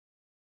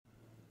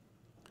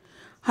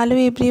Hello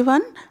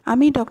everyone,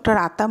 আমি doctor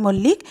আতা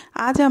মল্লিক।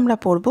 আজ আমরা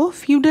পড়ব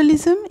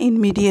ফিউডালিজম ইন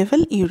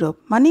মিডিয়েভাল ইউরোপ,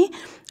 মানে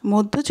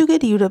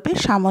মধ্যযুগের ইউরোপের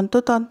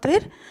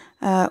সামন্ততন্ত্রের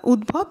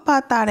উদ্ভব বা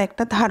তার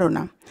একটা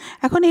ধারণা।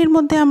 এখন এর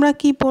মধ্যে আমরা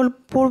কি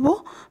পড়ব?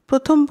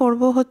 প্রথম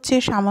পর্ব হচ্ছে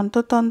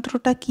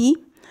সামন্ততন্ত্রটা কি,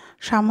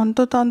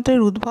 সামন্ততন্ত্রের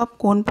উদ্ভব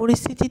কোন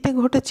পরিস্থিতিতে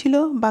ঘটেছিল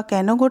বা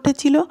কেন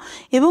ঘটেছিল,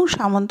 এবং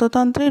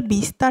সামন্ততন্ত্রের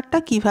বিস্তারটা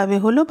কিভাবে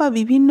হলো বা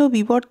বিভিন্ন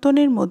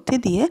বিবর্তনের মধ্যে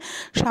দিয়ে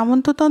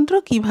সামন্ততন্ত্র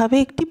কিভাবে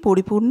একটি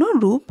পরিপূর্ণ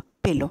রূপ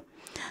পেল।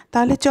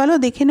 তাহলে চলো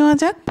দেখে নেওয়া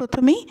যাক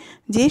প্রথমেই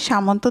যে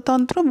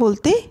সামন্ততন্ত্র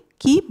বলতে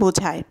কি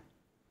বোঝায়।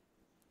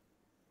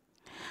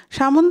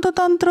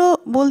 সামন্ততন্ত্র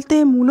বলতে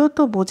মূলত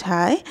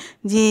বোঝায়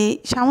যে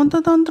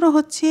সামন্ততন্ত্র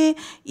হচ্ছে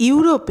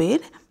ইউরোপের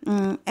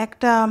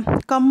একটা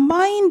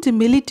combined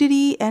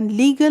military and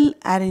legal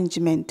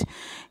arrangement.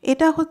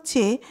 এটা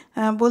হচ্ছে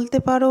বলতে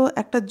পারো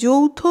একটা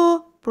যৌথ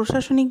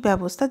প্রশাসনিক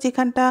ব্যবস্থা,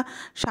 যেখানটা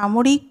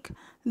সামরিক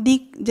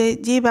দিক,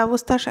 যে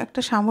ব্যবস্থার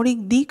একটা সামরিক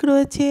দিক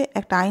রয়েছে,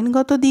 একটা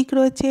আইনগত দিক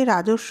রয়েছে,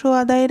 রাজস্ব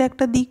আদায়ের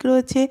একটা দিক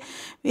রয়েছে,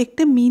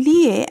 একটা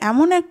মিলিয়ে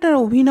এমন একটা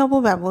অভিনব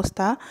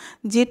ব্যবস্থা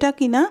যেটা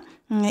কিনা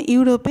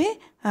ইউরোপে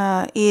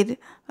এর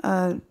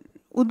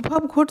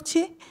উদ্ভব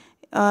ঘটছে।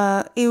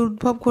 এই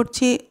উদ্ভব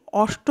ঘটছে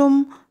অষ্টম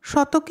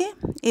শতকে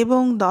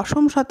এবং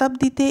দশম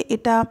শতাব্দীতে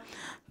এটা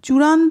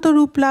চূড়ান্ত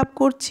রূপ লাভ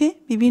করছে,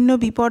 বিভিন্ন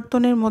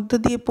বিবর্তনের মধ্য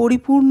দিয়ে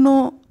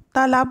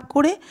পরিপূর্ণতা লাভ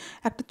করে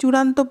একটা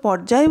চূড়ান্ত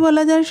পর্যায়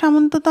বলা যায়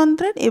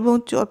সামন্ততন্ত্রের, এবং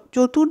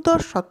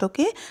চতুর্দশ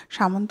শতকে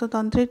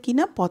সামন্ততন্ত্রের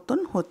কিনা পতন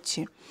হচ্ছে।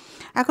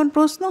 এখন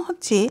প্রশ্ন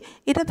হচ্ছে,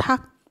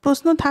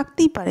 প্রশ্ন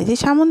থাকতেই পারে যে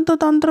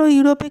সামন্ততন্ত্র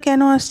ইউরোপে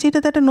কেন আসছে? এটা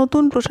তো একটা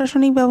নতুন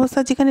প্রশাসনিক ব্যবস্থা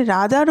যেখানে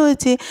রাজা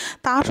রয়েছে,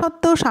 তা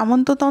সত্ত্বেও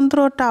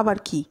সামন্ততন্ত্রটা আবার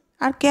কি,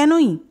 আর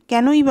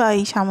কেনই বা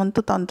এই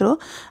সামন্ততন্ত্র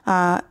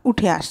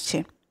উঠে আসছে?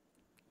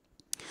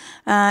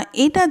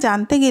 এটা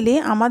জানতে গেলে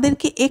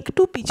আমাদেরকে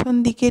একটু পিছন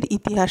দিকের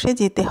ইতিহাসে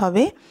যেতে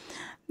হবে।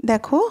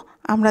 দেখো,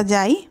 আমরা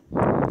যাই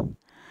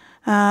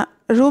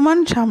রোমান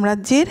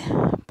সাম্রাজ্যের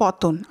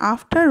পতন,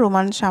 আফটার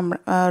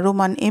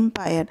রোমান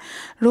এম্পায়ার।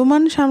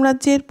 রোমান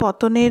সাম্রাজ্যের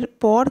পতনের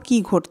পর কি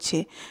ঘটছে,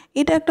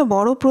 এটা একটা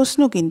বড় প্রশ্ন।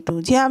 কিন্তু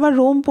যে আবার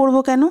রোম পড়ব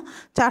কেন?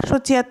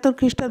 476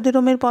 খ্রিস্টাব্দে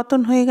রোমের পতন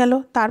হয়ে গেল।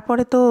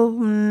 তারপরে তো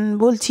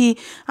বলছি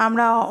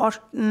আমরা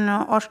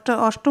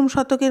অষ্টম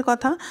শতকের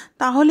কথা।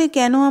 তাহলে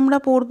কেন আমরা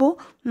পড়ব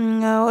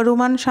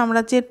রোমান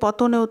সাম্রাজ্যের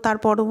পতনেও তার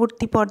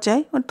পরবর্তী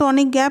পর্যায়ে? তো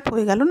অনেক গ্যাপ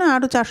হয়ে গেল না,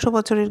 আরও 400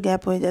 বছরের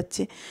গ্যাপ হয়ে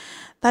যাচ্ছে।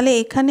 তাহলে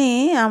এখানে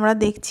আমরা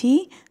দেখছি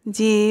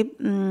যে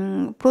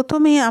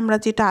প্রথমে আমরা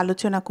যেটা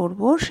আলোচনা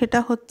করব সেটা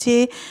হচ্ছে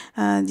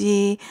যে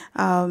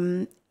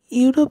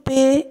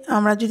ইউরোপে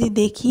আমরা যদি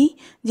দেখি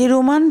যে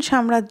রোমান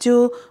সাম্রাজ্য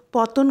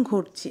পতন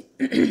ঘটছে,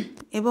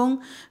 এবং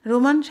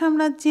রোমান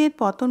সাম্রাজ্যের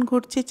পতন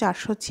ঘটছে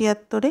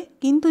 476-এ।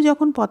 কিন্তু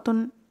যখন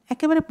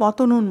একেবারে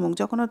পতন উন্মুখ,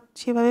 যখন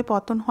সেভাবে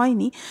পতন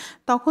হয়নি,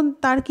 তখন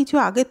তার কিছু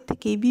আগের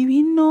থেকেই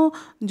বিভিন্ন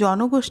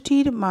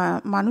জনগোষ্ঠীর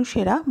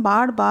মানুষেরা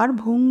বারবার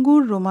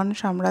ভঙ্গুর রোমান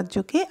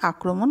সাম্রাজ্যকে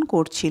আক্রমণ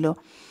করছিল।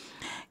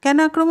 কেন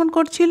আক্রমণ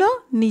করছিল?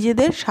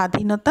 নিজেদের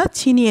স্বাধীনতা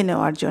ছিনিয়ে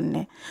নেওয়ার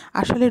জন্যে।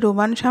 আসলে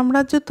রোমান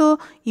সাম্রাজ্য তো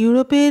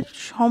ইউরোপের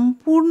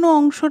সম্পূর্ণ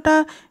অংশটা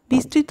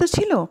বিস্তৃত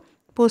ছিল,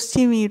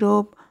 পশ্চিম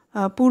ইউরোপ,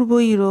 পূর্ব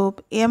ইউরোপ,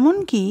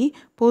 এমনকি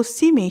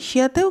পশ্চিম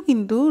এশিয়াতেও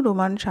কিন্তু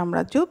রোমান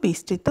সাম্রাজ্য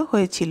বিস্তৃত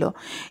হয়েছিল।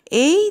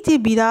 এই যে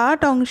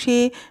বিরাট অংশে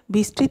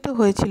বিস্তৃত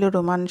হয়েছিল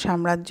রোমান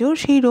সাম্রাজ্য,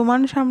 সেই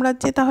রোমান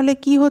সাম্রাজ্যে তাহলে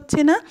কি হচ্ছে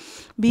না,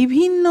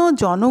 বিভিন্ন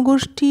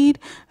জনগোষ্ঠীর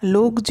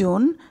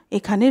লোকজন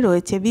এখানে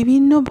রয়েছে,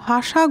 বিভিন্ন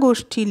ভাষা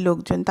গোষ্ঠীর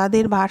লোকজন,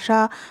 তাদের ভাষা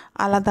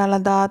আলাদা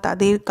আলাদা,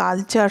 তাদের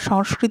কালচার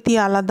সংস্কৃতি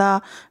আলাদা।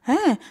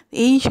 হ্যাঁ,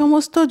 এই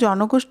সমস্ত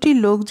জনগোষ্ঠীর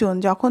লোকজন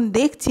যখন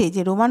দেখছে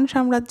যে রোমান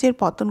সাম্রাজ্যের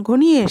পতন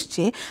ঘনিয়ে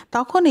এসছে,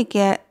 তখন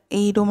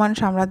এই রোমান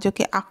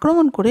সাম্রাজ্যকে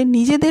আক্রমণ করে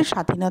নিজেদের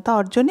স্বাধীনতা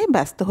অর্জনে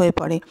ব্যস্ত হয়ে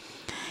পড়ে।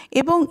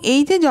 এবং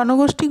এই যে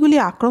জনগোষ্ঠীগুলি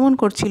আক্রমণ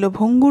করছিল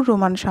ভঙ্গুর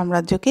রোমান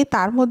সাম্রাজ্যকে,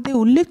 তার মধ্যে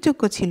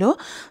উল্লেখযোগ্য ছিল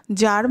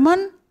জার্মান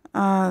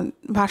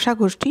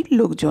ভাষাগোষ্ঠীর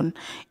লোকজন।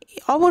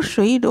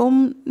 অবশ্যই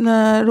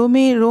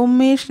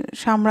রোমের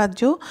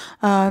সাম্রাজ্য,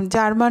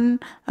 জার্মান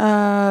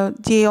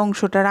যে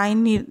অংশটা রাইন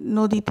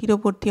নদী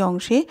তীরবর্তী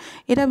অংশে,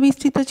 এটা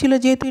বিস্তৃত ছিল।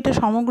 যেহেতু এটা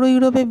সমগ্র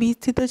ইউরোপে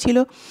বিস্তৃত ছিল,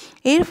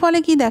 এর ফলে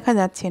কি দেখা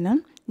যাচ্ছে না,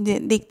 যে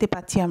দেখতে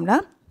পাচ্ছি আমরা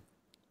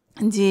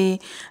যে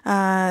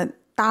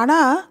তারা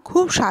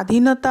খুব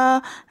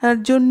স্বাধীনতার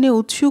জন্যে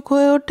উৎসুক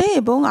হয়ে ওঠে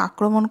এবং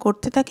আক্রমণ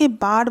করতে থাকে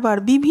বারবার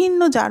বিভিন্ন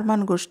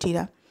জার্মান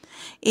গোষ্ঠীরা।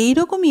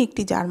 এইরকমই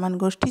একটি জার্মান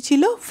গোষ্ঠী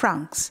ছিল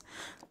ফ্রাঙ্কস।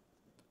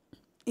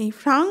 এই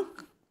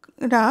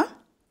ফ্রাঙ্করা,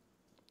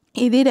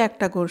 এদের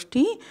একটা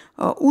গোষ্ঠী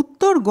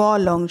উত্তর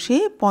গল অংশে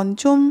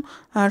পঞ্চম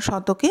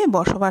শতকে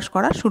বসবাস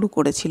করা শুরু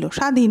করেছিল,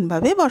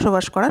 স্বাধীনভাবে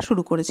বসবাস করা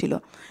শুরু করেছিল।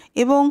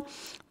 এবং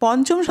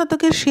পঞ্চম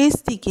শতকের শেষ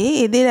দিকে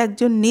এদের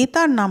একজন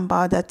নেতার নাম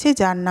পাওয়া যাচ্ছে,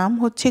 যার নাম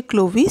হচ্ছে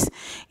ক্লোভিস,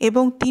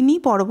 এবং তিনি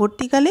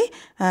পরবর্তীকালে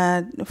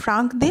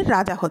ফ্রাঙ্কদের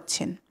রাজা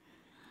হচ্ছেন।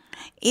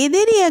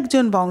 এদেরই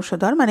একজন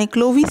বংশধর, মানে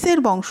ক্লোভিসের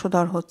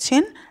বংশধর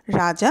হচ্ছেন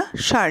রাজা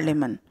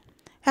শার্লেমান।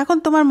 এখন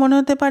তোমার মনে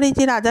হতে পারে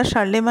যে রাজা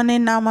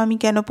শার্লেমানের নাম আমি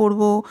কেন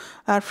পড়বো,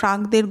 আর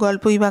ফ্রাঙ্কদের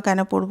গল্পই বা কেন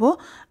পড়বো?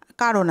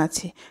 কারণ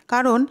আছে,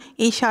 কারণ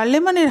এই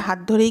শার্লেমানের হাত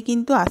ধরেই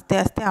কিন্তু আস্তে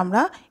আস্তে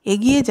আমরা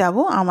এগিয়ে যাব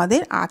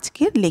আমাদের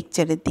আজকের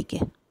লেকচারের দিকে।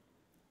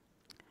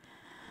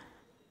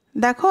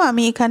 দেখো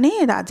আমি এখানে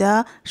রাজা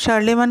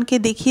শার্লেমানকে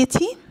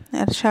দেখিয়েছি।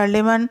 আর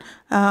শার্লেমান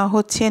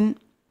হচ্ছেন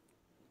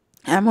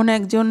এমন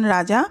একজন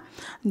রাজা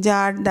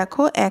যার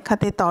দেখো এক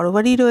হাতে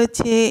তরবারি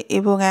রয়েছে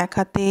এবং এক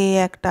হাতে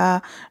একটা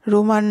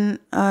রোমান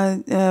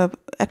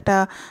একটা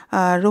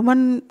রোমান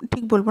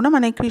ঠিক বলবো না,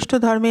 মানে খ্রিস্ট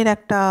ধর্মের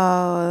একটা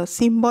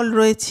সিম্বল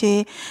রয়েছে।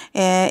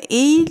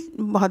 এই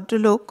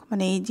ভদ্রলোক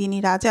মানে এই যিনি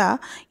রাজা,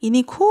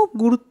 ইনি খুব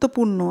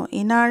গুরুত্বপূর্ণ।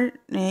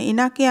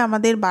 এনাকে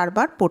আমাদের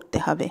বারবার পড়তে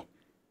হবে।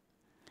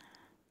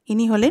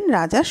 ইনি হলেন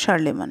রাজা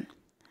শার্লেমান।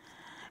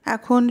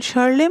 এখন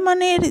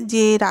শার্লেমানের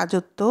যে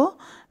রাজত্ব,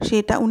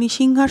 সেটা উনি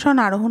সিংহাসন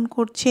আরোহণ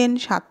করছেন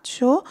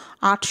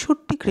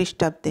 768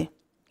 খ্রিস্টাব্দে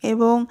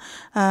এবং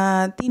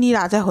তিনি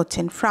রাজা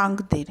হচ্ছেন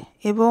ফ্রাঙ্কদের,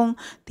 এবং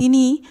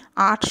তিনি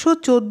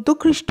 814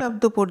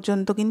 খ্রিস্টাব্দ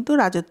পর্যন্ত কিন্তু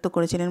রাজত্ব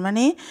করেছিলেন।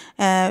 মানে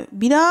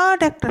বিরাট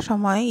একটা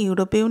সময়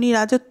ইউরোপে উনি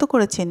রাজত্ব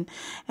করেছেন।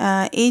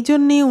 এই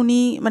জন্যে উনি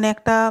মানে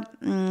একটা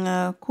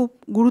খুব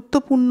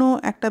গুরুত্বপূর্ণ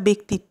একটা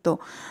ব্যক্তিত্ব,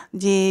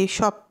 যে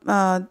সব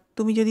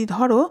তুমি যদি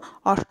ধরো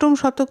 8ম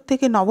শতক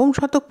থেকে 9ম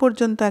শতক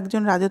পর্যন্ত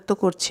একজন রাজত্ব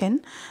করছেন,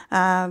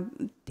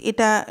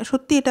 এটা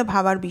সত্যি এটা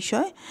ভাবার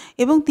বিষয়।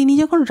 এবং তিনি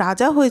যখন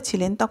রাজা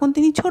হয়েছিলেন তখন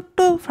তিনি ছোট্ট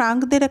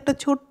ফ্রাঙ্কদের একটা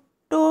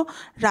ছোট্ট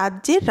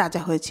রাজ্যের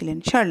রাজা হয়েছিলেন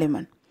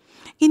শার্লেমান।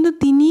 কিন্তু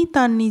তিনি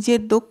তার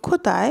নিজের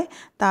দক্ষতায়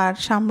তার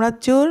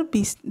সাম্রাজ্যর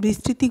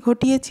বিস্তৃতি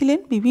ঘটিয়েছিলেন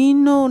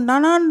বিভিন্ন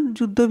নানান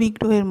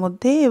যুদ্ধবিগ্রহের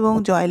মধ্যে, এবং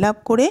জয়লাভ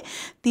করে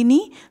তিনি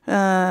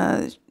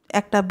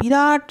একটা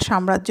বিরাট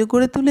সাম্রাজ্য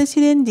গড়ে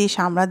তুলেছিলেন। যে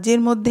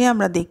সাম্রাজ্যের মধ্যে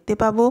আমরা দেখতে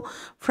পাবো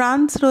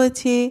ফ্রান্স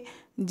রয়েছে,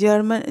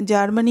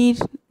 জার্মানির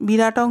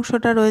বিরাট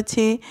অংশটা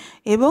রয়েছে,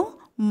 এবং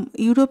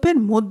ইউরোপের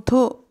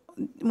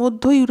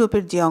মধ্য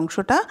ইউরোপের যে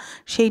অংশটা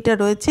সেইটা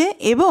রয়েছে,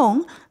 এবং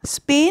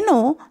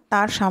স্পেনও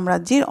তার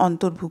সাম্রাজ্যের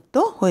অন্তর্ভুক্ত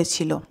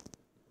হয়েছিল।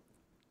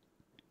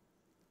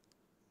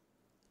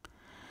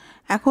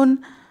 এখন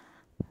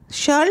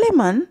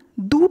শার্লেমান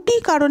দুটি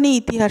কারণে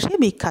ইতিহাসে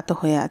বিখ্যাত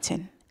হয়ে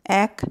আছেন।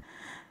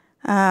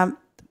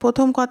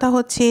 প্রথম কথা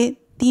হচ্ছে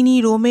তিনি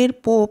রোমের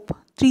পোপ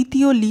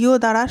 3য় লিও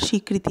দ্বারা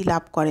স্বীকৃতি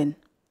লাভ করেন।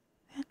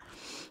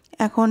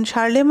 এখন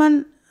শার্লেমান,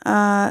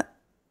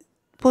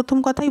 প্রথম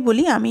কথাই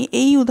বলি, আমি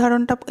এই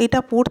উদাহরণটা এটা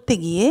পড়তে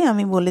গিয়ে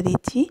আমি বলে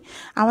দিচ্ছি,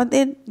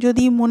 আমাদের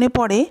যদি মনে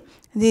পড়ে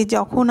যে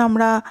যখন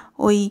আমরা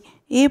ওই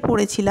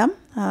পড়েছিলাম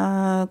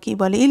কি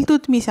বলে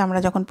ইলতুৎমিশ, আমরা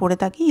যখন পড়ে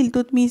থাকি,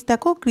 ইলতুৎমিশ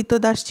দেখো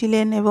কৃতদাস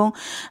ছিলেন, এবং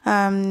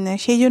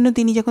সেই জন্য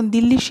তিনি যখন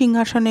দিল্লির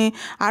সিংহাসনে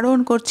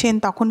আরোহণ করছেন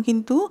তখন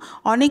কিন্তু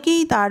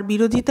অনেকেই তার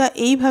বিরোধিতা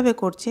এইভাবে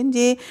করছেন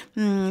যে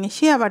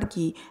সে আবার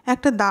কি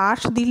একটা দাস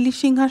দিল্লির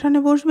সিংহাসনে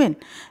বসবেন।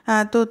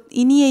 তো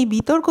ইনি এই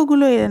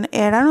বিতর্কগুলো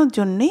এড়ানোর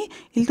জন্যে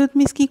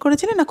ইলতুৎমিশ কী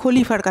করেছিলেন না,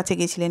 খলিফার কাছে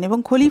গেছিলেন, এবং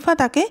খলিফা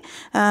তাকে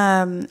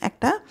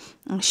একটা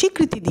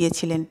স্বীকৃতি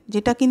দিয়েছিলেন,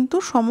 যেটা কিন্তু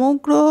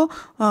সমগ্র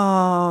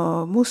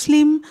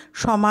মুসলিম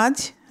সমাজ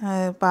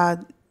বা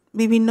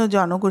বিভিন্ন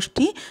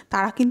জনগোষ্ঠী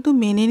তারা কিন্তু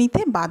মেনে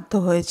নিতে বাধ্য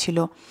হয়েছিল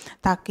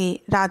তাকে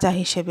রাজা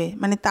হিসেবে।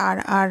 মানে তার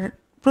আর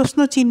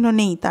প্রশ্নচিহ্ন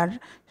নেই, তার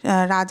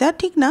রাজা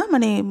ঠিক না,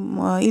 মানে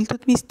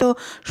ইলতুৎমিশ তো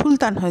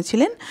সুলতান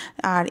হয়েছিলেন।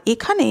 আর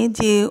এখানে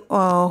যে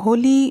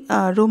হোলি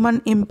রোমান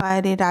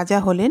এম্পায়ারের রাজা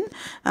হলেন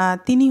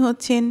তিনি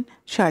হচ্ছেন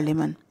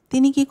শার্লেমান।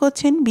 তিনি কি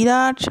করছেন,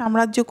 বিরাট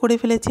সাম্রাজ্য করে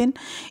ফেলেছেন।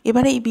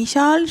 এবারে এই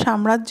বিশাল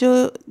সাম্রাজ্য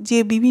যে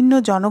বিভিন্ন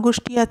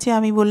জনগোষ্ঠী আছে,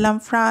 আমি বললাম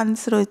ফ্রান্স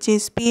রয়েছে,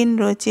 স্পেন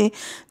রয়েছে,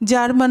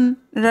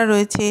 জার্মানরা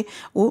রয়েছে।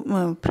 ও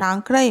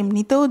ফ্রাঙ্করা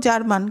এমনিতেও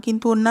জার্মান,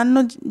 কিন্তু অন্যান্য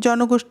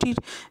জনগোষ্ঠীর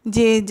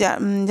যে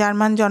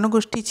জার্মান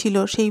জনগোষ্ঠী ছিল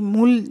সেই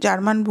মূল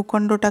জার্মান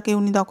ভূখণ্ডটাকে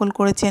উনি দখল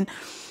করেছেন,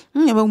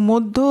 এবং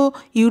মধ্য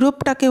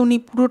ইউরোপটাকে উনি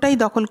পুরোটাই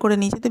দখল করে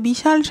নিয়েছে। তো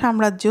বিশাল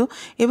সাম্রাজ্য,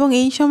 এবং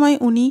এই সময়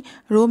উনি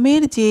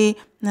রোমের যে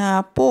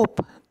পোপ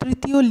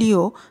 3য়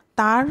লিও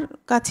তার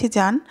কাছে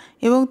যান,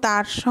 এবং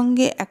তার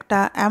সঙ্গে একটা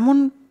এমন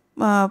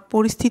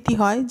পরিস্থিতি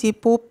হয় যে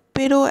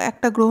পোপেরও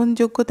একটা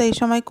গ্রহণযোগ্যতা এই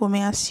সময়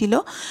কমে আসছিল,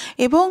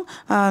 এবং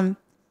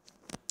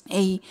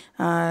এই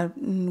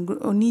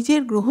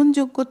নিজের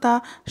গ্রহণযোগ্যতা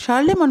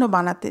শার্লেমানও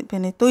বানাতে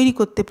মানে তৈরি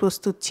করতে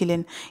প্রস্তুত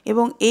ছিলেন।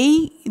 এবং এই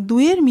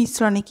দুয়ের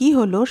মিশ্রণে কী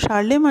হলো,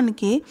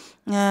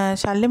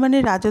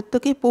 শার্লেমানের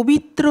রাজত্বকে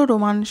পবিত্র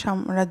রোমান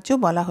সাম্রাজ্য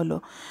বলা হলো।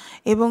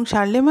 এবং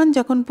শার্লেমান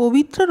যখন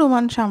পবিত্র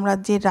রোমান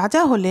সাম্রাজ্যের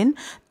রাজা হলেন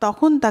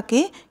তখন তাকে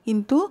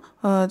কিন্তু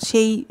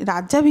সেই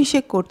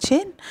রাজ্যাভিষেক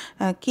করছেন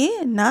কে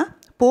না,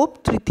 পোপ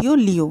 3য়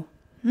লিও।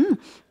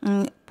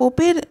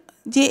 পোপের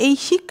যে এই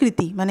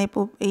স্বীকৃতি, মানে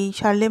এই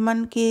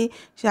শার্লেমানকে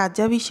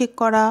রাজ্যাভিষেক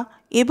করা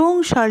এবং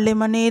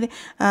শার্লেমানের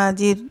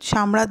যে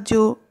সাম্রাজ্য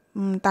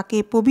তাকে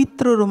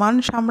পবিত্র রোমান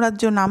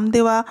সাম্রাজ্য নাম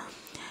দেওয়া,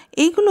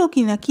 এইগুলো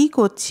কিনা কী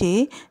করছে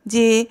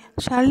যে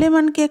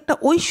শার্লেমানকে একটা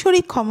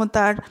ঐশ্বরিক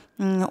ক্ষমতার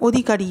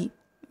অধিকারী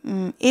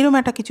এরম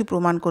একটা কিছু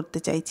প্রমাণ করতে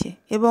চাইছে।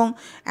 এবং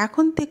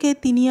এখন থেকে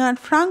তিনি আর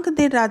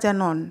ফ্রাঙ্কদের রাজা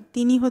নন,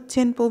 তিনি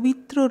হচ্ছেন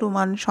পবিত্র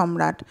রোমান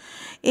সম্রাট।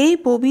 এই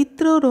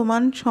পবিত্র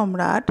রোমান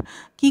সম্রাট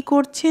কি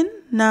করছেন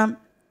না,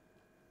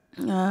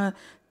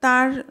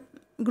 তার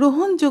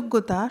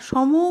গ্রহণযোগ্যতা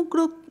সমগ্র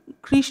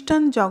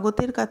খ্রিস্টান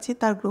জগতের কাছে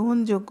তার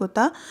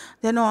গ্রহণযোগ্যতা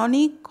যেন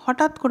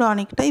হঠাৎ করে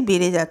অনেকটাই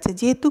বেড়ে যাচ্ছে,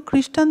 যেহেতু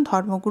খ্রিস্টান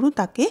ধর্মগুরু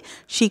তাকে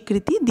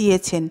স্বীকৃতি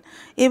দিয়েছেন।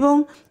 এবং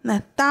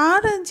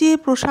তার যে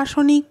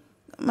প্রশাসনিক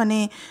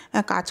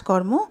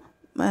কাজকর্ম,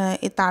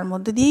 তার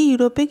মধ্যে দিয়ে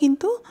ইউরোপে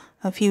কিন্তু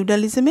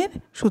ফিউডালিজমের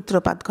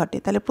সূত্রপাত ঘটে।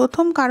 তাহলে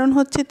প্রথম কারণ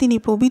হচ্ছে তিনি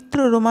পবিত্র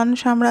রোমান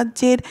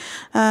সাম্রাজ্যের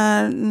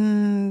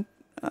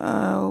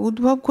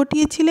উদ্ভব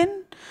ঘটিয়েছিলেন।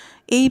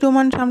 এই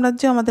রোমান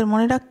সাম্রাজ্য আমাদের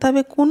মনে রাখতে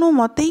হবে কোনো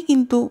মতেই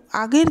কিন্তু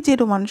আগের যে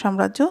রোমান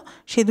সাম্রাজ্য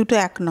সে দুটো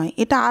এক নয়,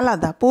 এটা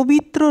আলাদা।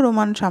 পবিত্র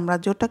রোমান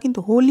সাম্রাজ্যটা কিন্তু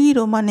Holi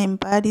Roman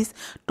empire is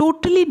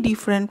totally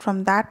different from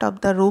that of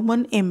the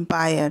Roman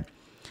empire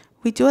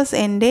which was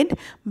ended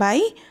by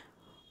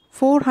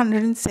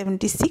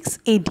 476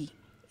 AD।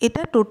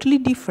 এটা টোটালি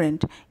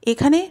ডিফারেন্ট।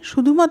 এখানে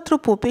শুধুমাত্র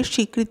পোপের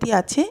স্বীকৃতি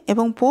আছে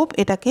এবং পোপ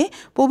এটাকে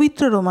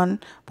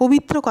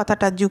পবিত্র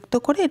কথাটা যুক্ত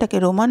করে এটাকে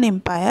রোমান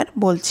এম্পায়ার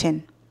বলছেন।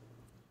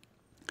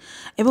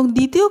 এবং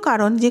দ্বিতীয়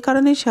কারণ, যে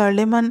কারণে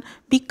শার্লেমান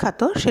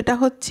বিখ্যাত, সেটা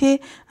হচ্ছে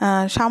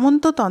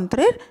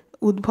সামন্ততন্ত্রের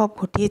উদ্ভব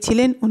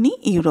ঘটিয়েছিলেন উনি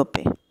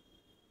ইউরোপে।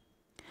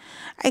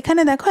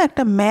 এখানে দেখো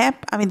একটা ম্যাপ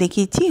আমি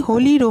দেখিয়েছি,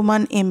 হোলি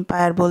রোমান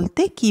এম্পায়ার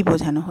বলতে কি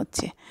বোঝানো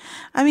হচ্ছে।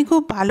 আমি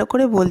খুব ভালো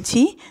করে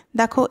বলছি,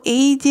 দেখো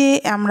এই যে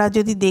আমরা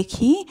যদি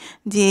দেখি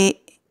যে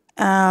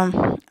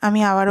আমি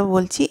আবারও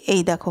বলছি,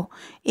 এই দেখো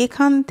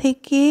এখান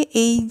থেকে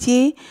এই যে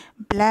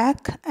ব্ল্যাক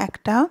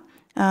একটা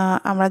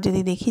আমরা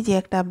যদি দেখি যে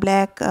একটা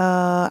ব্ল্যাক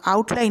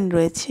আউটলাইন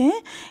রয়েছে,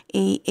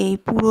 এই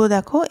পুরো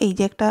দেখো এই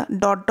যে একটা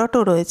ডট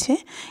ডটও রয়েছে,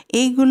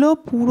 এইগুলো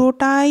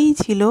পুরোটাই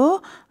ছিল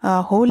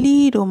হোলি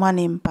রোমান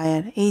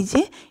এম্পায়ার। এই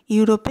যে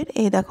ইউরোপের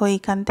এই দেখো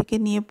এইখান থেকে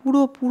নিয়ে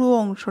পুরো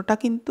অংশটা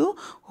কিন্তু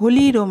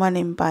হোলি রোমান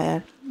এম্পায়ার,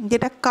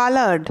 যেটা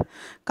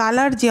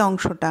কালার যে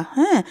অংশটা,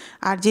 হ্যাঁ,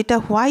 আর যেটা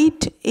হোয়াইট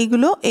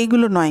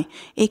এইগুলো নয়,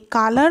 এই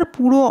কালার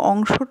পুরো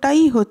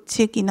অংশটাই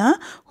হচ্ছে কিনা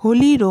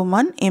হোলি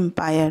রোমান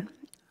এম্পায়ার।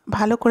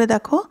 ভালো করে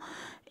দেখো,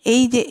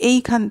 এই যে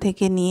এইখান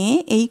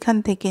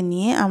থেকে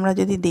নিয়ে আমরা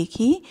যদি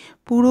দেখি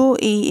পুরো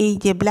এই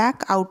যে ব্ল্যাক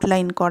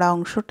আউটলাইন করা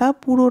অংশটা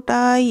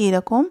পুরোটাই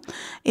এরকম,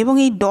 এবং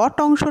এই ডট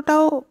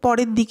অংশটাও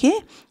পরের দিকে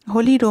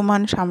হোলি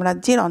রোমান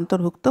সাম্রাজ্যের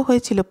অন্তর্ভুক্ত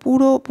হয়েছিল।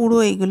 পুরো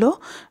এগুলো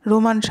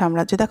রোমান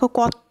সাম্রাজ্য। দেখো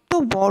কত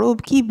বড়,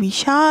 কি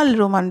বিশাল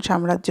রোমান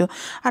সাম্রাজ্য।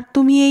 আর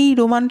তুমি এই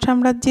রোমান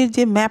সাম্রাজ্যের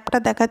যে ম্যাপটা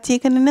দেখাচ্ছি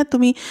এখানে না,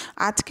 তুমি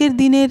আজকের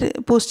দিনের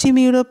পশ্চিম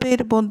ইউরোপের,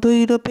 মধ্য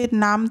ইউরোপের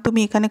নাম তুমি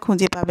এখানে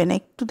খুঁজে পাবে না।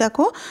 একটু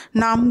দেখো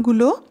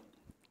নামগুলো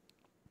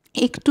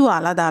একটু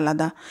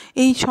আলাদা।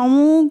 এই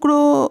সমগ্র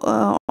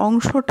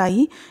অংশটাই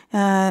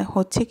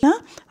হচ্ছে কিনা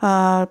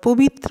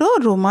পবিত্র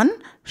রোমান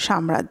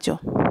সাম্রাজ্য,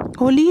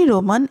 হোলি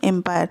রোমান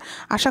এম্পায়ার।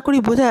 আশা করি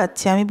বোঝা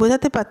যাচ্ছে, আমি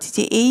বোঝাতে পারছি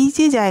যে এই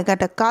যে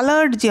জায়গাটা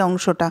কালার্ড যে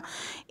অংশটা,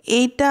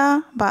 এইটা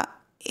বা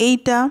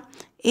এইটা,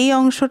 এই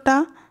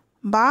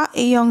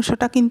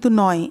অংশটা কিন্তু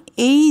নয়।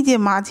 এই যে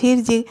মাঝের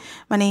যে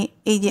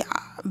এই যে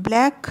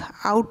ব্ল্যাক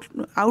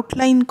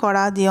আউটলাইন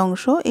করা যে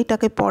অংশ,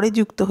 এটাকে পরে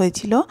যুক্ত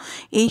হয়েছিল।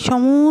 এই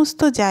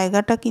সমস্ত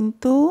জায়গাটা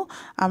কিন্তু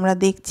আমরা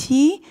দেখছি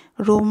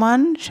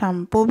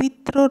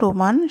পবিত্র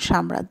রোমান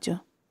সাম্রাজ্য।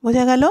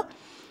 বোঝা গেল?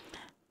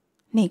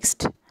 নেক্সট,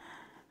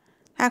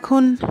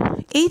 এখন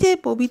এই যে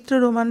পবিত্র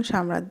রোমান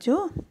সাম্রাজ্য,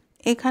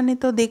 এখানে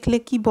তো দেখলে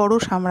কি বড়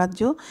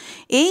সাম্রাজ্য।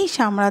 এই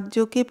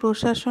সাম্রাজ্যকে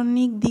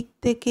প্রশাসনিক দিক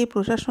থেকে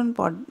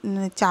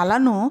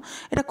চালানো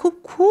এটা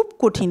খুব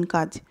কঠিন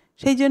কাজ।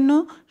 সেই জন্য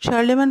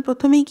শার্লেমান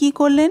প্রথমেই কি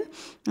করলেন,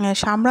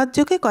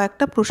 সাম্রাজ্যকে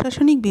কয়েকটা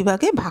প্রশাসনিক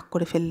বিভাগে ভাগ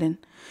করে ফেললেন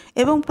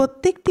এবং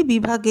প্রত্যেকটি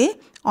বিভাগে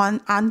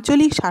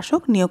আঞ্চলিক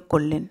শাসক নিয়োগ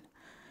করলেন।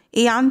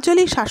 এই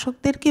আঞ্চলিক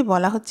শাসকদেরকে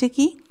বলা হচ্ছে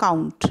কি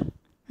কাউন্ট।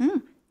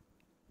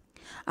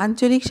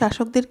 আঞ্চলিক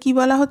শাসকদের কি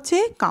বলা হচ্ছে?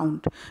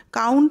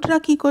 কাউন্টরা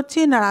কি করছে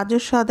না,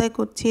 রাজস্ব আদায়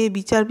করছে,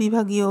 বিচার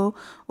বিভাগীয়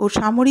ও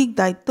সামরিক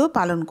দায়িত্ব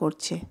পালন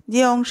করছে।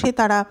 যে অংশে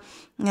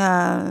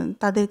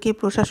তাদেরকে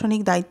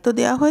প্রশাসনিক দায়িত্ব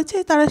দেওয়া হয়েছে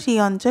তারা সেই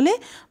অঞ্চলে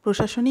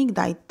প্রশাসনিক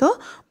দায়িত্ব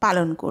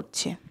পালন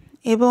করছে।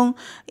 এবং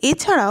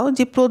এছাড়াও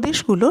যে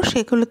প্রদেশগুলো,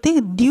 সেগুলোতে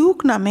ডিউক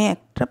নামে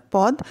একটা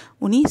পদ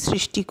উনি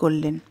সৃষ্টি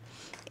করলেন।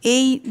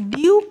 এই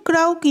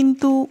ডিউকরাও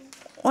কিন্তু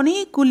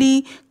অনেকগুলি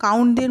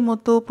কাউন্টদের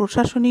মতো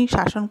প্রশাসনিক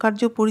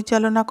শাসনকার্য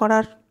পরিচালনা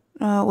করার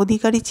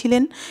অধিকারী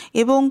ছিলেন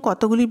এবং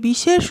কতগুলি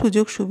বিশেষ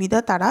সুযোগ সুবিধা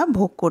তারা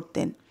ভোগ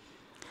করতেন।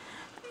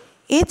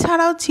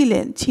 এছাড়াও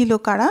ছিল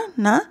কারা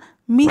না,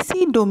 মিসি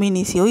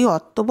ডোমিনিসি। ওই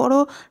অত বড়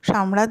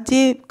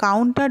সাম্রাজ্যে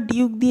কাউন্টার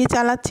ডিউক দিয়ে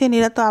চালাচ্ছেন,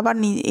 এরা তো আবার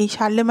এই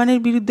শার্লেমানের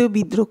বিরুদ্ধেও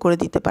বিদ্রোহ করে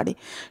দিতে পারে।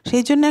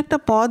 সেই জন্য একটা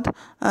পদ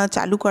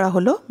চালু করা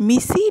হলো,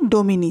 মিসি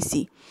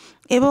ডোমিনিসি।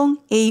 এবং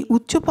এই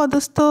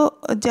উচ্চপদস্থ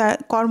যা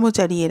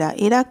কর্মচারী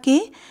এরা কে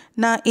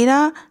না, এরা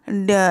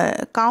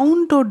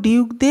কাউন্ট ও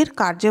ডিউকদের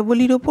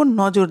কার্যাবলীর ওপর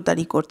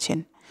নজরদারি করছেন,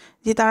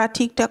 যে তারা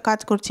ঠিকঠাক কাজ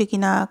করছে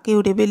কিনা, কেউ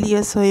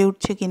রেবেলিয়াস হয়ে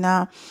উঠছে কিনা,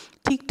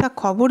 ঠিকঠাক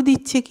খবর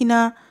দিচ্ছে কিনা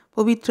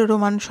পবিত্র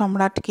রোমান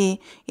সম্রাটকে।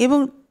 এবং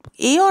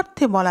এই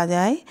অর্থে বলা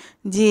যায়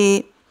যে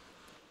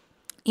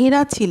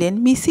এরা ছিলেন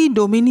মিসি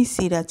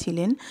ডোমিনিসিরা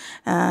ছিলেন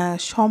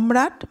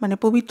সম্রাট, মানে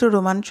পবিত্র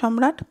রোমান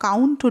সম্রাট,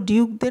 কাউন্ট ও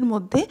ডিউকদের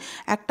মধ্যে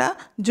একটা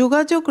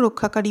যোগাযোগ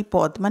রক্ষাকারী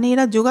পদ, মানে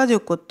এরা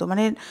যোগাযোগ করতো,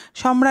 মানে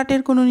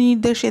সম্রাটের কোনো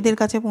নির্দেশ এদের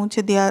কাছে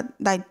পৌঁছে দেওয়া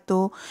দায়িত্ব,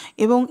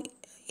 এবং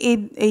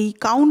এই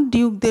কাউন্ট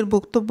ডিউকদের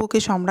বক্তব্যকে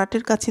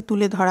সম্রাটের কাছে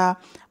তুলে ধরা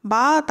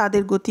বা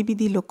তাদের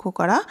গতিবিধি লক্ষ্য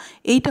করা,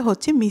 এইটা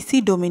হচ্ছে মিসি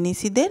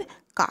ডোমিনিসিদের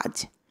কাজ।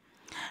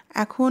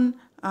 এখন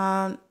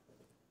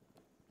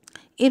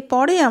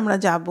এরপরে আমরা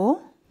যাব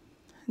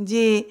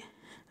যে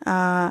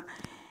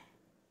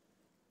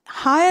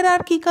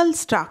হায়ারার্কিক্যাল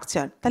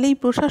স্ট্রাকচার। তাহলে এই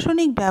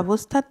প্রশাসনিক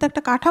ব্যবস্থার তো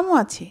একটা কাঠামো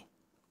আছে,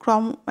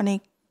 মানে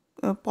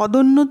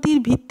পদোন্নতির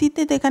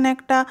ভিত্তিতে তো এখানে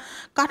একটা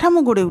কাঠামো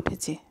গড়ে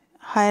উঠেছে।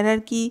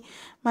 হায়ারার্কি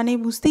মানে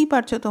বুঝতেই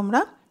পারছো তোমরা,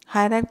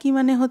 হায়ারার্কি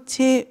মানে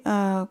হচ্ছে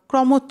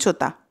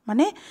ক্রমোচ্চতা,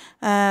 মানে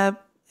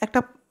একটা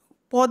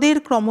পদের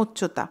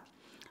ক্রমোচ্চতা।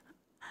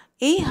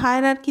 এই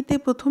হায়ারার্কিতে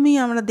প্রথমেই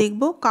আমরা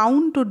দেখব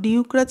কাউন্ট ও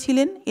ডিউকরা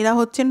ছিলেন, এরা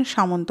হচ্ছেন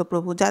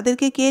সামন্তপ্রভু,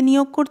 যাদেরকে কে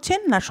নিয়োগ করছেন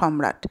না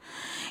সম্রাট।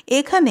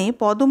 এখানে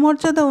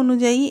পদমর্যাদা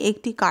অনুযায়ী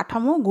একটি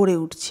কাঠামো গড়ে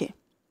উঠছে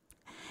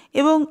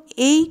এবং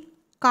এই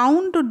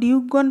কাউন্ট ও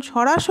ডিউকগণ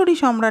সরাসরি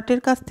সম্রাটের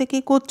কাছ থেকে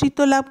কর্তৃত্ব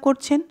লাভ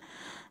করছেন।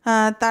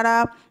 তারা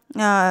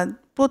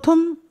প্রথম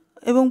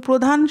এবং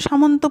প্রধান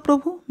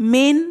সামন্তপ্রভু,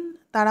 মেন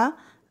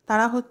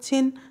তারা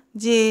হচ্ছেন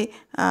যে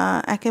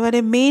একেবারে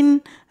মেন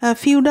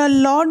ফিউডাল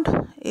লর্ড,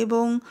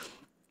 এবং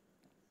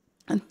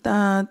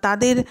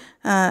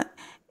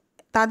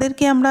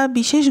তাদেরকে আমরা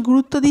বিশেষ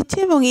গুরুত্ব দিচ্ছি,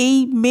 এবং এই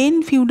মেন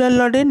ফিউডাল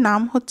লর্ডের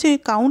নাম হচ্ছে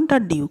কাউন্ট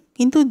আর ডিউক।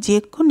 কিন্তু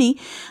যেক্ষুনি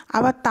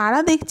আবার তারা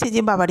দেখছে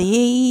যে বাবারে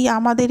এই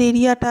আমাদের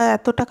এরিয়াটা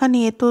এত টাকা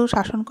নিয়ে তো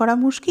শাসন করা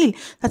মুশকিল,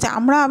 আচ্ছা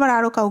আমরা আবার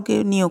আরও কাউকে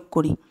নিয়োগ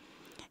করি,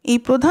 এই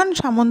প্রধান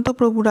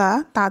সামন্তপ্রভুরা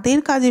তাদের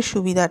কাজের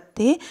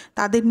সুবিধার্থে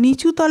তাদের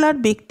নিচুতলার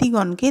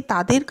ব্যক্তিগণকে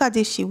তাদের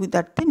কাজের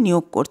সুবিধার্থে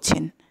নিয়োগ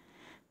করছেন,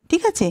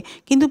 ঠিক আছে।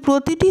 কিন্তু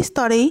প্রতিটি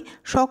স্তরেই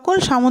সকল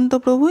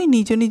সামন্তপ্রভুই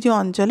নিজ নিজ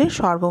অঞ্চলের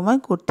সর্বময়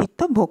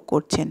কর্তৃত্ব ভোগ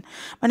করছেন।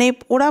 মানে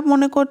ওরা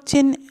মনে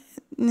করছেন,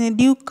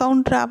 ডিউক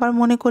কাউন্টরা আবার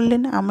মনে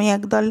করলেন আমি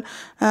একদল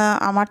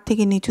আমার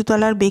থেকে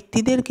নিচুতলার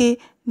ব্যক্তিদেরকে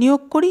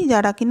নিয়োগ করি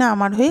যারা কিনা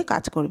আমার হয়ে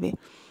কাজ করবে।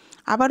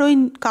 আবার ওই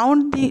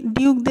কাউন্ট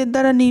ডিউকদের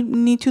দ্বারা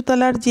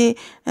নিচুতলার যে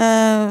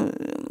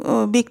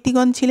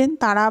ব্যক্তিগণ ছিলেন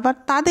তারা আবার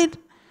তাদের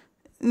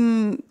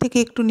থেকে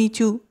একটু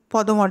নিচু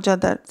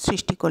পদমর্যাদার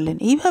সৃষ্টি করলেন।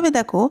 এইভাবে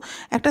দেখো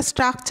একটা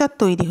স্ট্রাকচার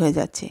তৈরি হয়ে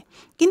যাচ্ছে।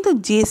 কিন্তু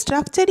যে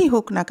স্ট্রাকচারই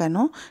হোক না কেন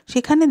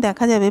সেখানে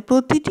দেখা যাবে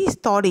প্রতিটি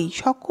স্তরেই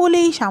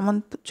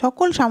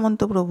সকল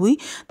সামন্তপ্রভুই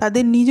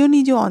তাদের নিজ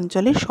নিজ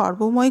অঞ্চলের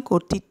সর্বময়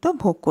কর্তৃত্ব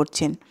ভোগ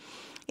করছেন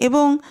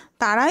এবং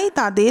তারাই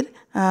তাদের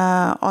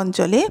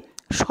অঞ্চলে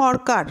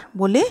সরকার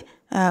বলে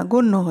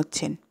গণ্য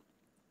হচ্ছেন।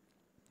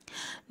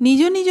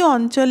 নিজ নিজ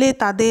অঞ্চলে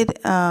তাদের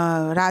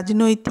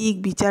রাজনৈতিক,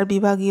 বিচার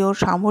বিভাগীয়,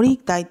 সামরিক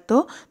দায়িত্ব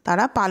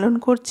তারা পালন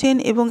করছেন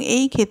এবং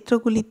এই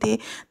ক্ষেত্রগুলিতে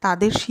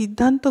তাদের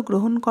সিদ্ধান্ত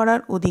গ্রহণ করার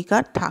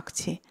অধিকার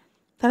থাকছে।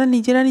 তারা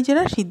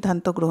নিজেরা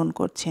সিদ্ধান্ত গ্রহণ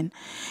করছেন।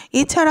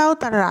 এছাড়াও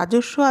তারা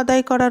রাজস্ব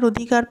আদায় করার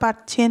অধিকার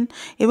পাচ্ছেন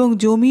এবং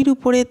জমির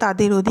উপরে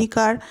তাদের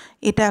অধিকার,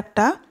 এটা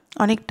একটা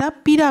অনেকটা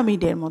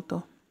পিরামিডের মতো।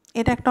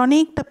 এটা একটা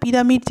অনেকটা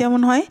পিরামিড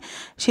যেমন হয়,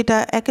 সেটা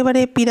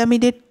একেবারে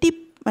পিরামিডের টিপ,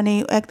 মানে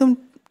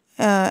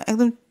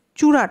একদম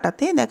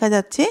চূড়াটাতে দেখা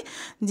যাচ্ছে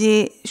যে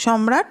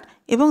সম্রাট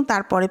এবং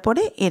তার পরে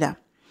পরে এরা।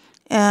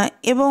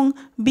 এবং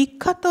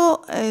বিখ্যাত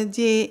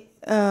যে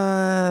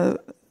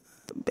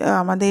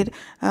আমাদের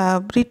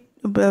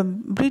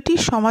ব্রিটিশ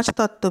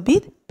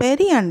সমাজতত্ত্ববিদ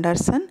প্যারি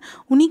অ্যান্ডারসন,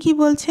 উনি কি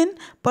বলছেন,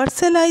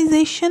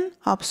 পার্সেলাইজেশন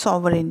অফ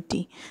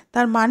সভারেন্টি।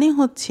 তার মানে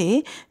হচ্ছে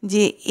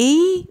যে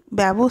এই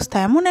ব্যবস্থা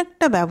এমন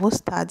একটা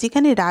ব্যবস্থা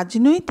যেখানে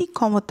রাজনৈতিক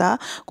ক্ষমতা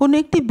কোনো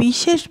একটি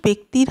বিশেষ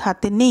ব্যক্তির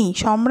হাতে নেই।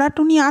 সম্রাট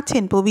উনি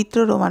আছেন, পবিত্র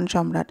রোমান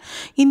সম্রাট,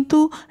 কিন্তু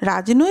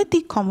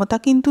রাজনৈতিক ক্ষমতা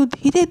কিন্তু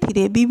ধীরে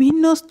ধীরে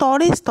বিভিন্ন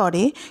স্তরে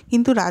স্তরে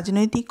কিন্তু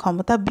রাজনৈতিক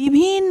ক্ষমতা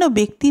বিভিন্ন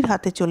ব্যক্তির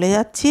হাতে চলে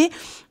যাচ্ছে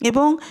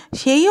এবং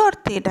সেই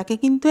অর্থে এটাকে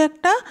কিন্তু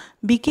একটা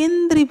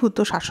বিকেন্দ্রীভূত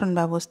শাসন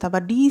ব্যবস্থা বা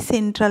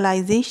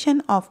decentralisation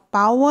of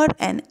power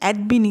and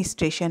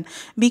administration,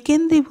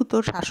 বিকেন্দ্রীভূত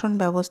শাসন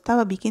ব্যবস্থা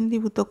বা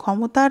বিকেন্দ্রীভূত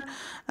ক্ষমতার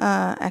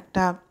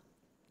একটা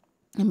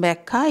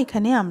ব্যাখ্যা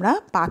এখানে আমরা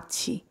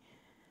পাচ্ছি।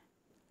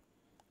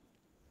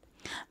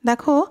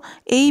 দেখো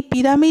এই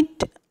পিরামিড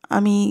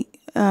আমি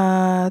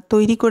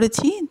তৈরি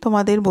করেছি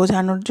তোমাদের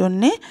বোঝানোর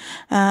জন্যে।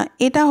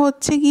 এটা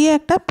হচ্ছে গিয়ে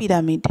একটা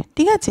পিরামিড,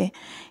 ঠিক আছে।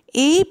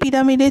 এই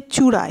পিরামিডের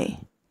চূড়ায়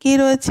কে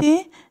রয়েছে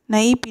না,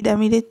 এই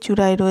পিরামিডের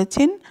চূড়ায়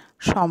রয়েছেন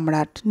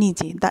সম্রাট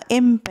নিজে, the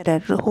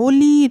emperor,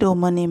 Holi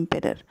Roman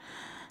emperor,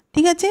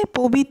 ঠিক আছে,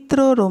 পবিত্র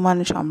রোমান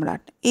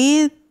সম্রাট।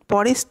 এর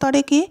পরের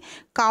স্তরে কে,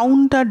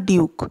 কাউন্টার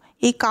ডিউক।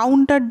 এই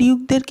কাউন্টার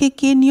ডিউকদেরকে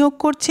কে নিয়োগ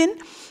করছেন,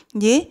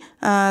 যে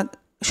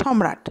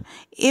সম্রাট।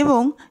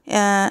 এবং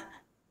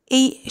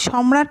এই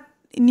সম্রাট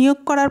নিয়োগ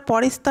করার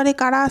পরের স্তরে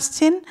কারা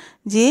আসছেন,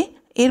 যে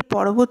এর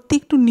পরবর্তী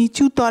একটু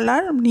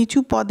নিচু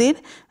পদের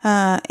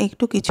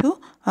একটু কিছু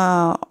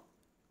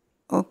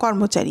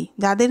কর্মচারী,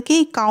 যাদেরকে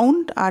এই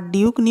কাউন্ট আর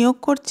ডিউক নিয়োগ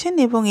করছেন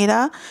এবং এরা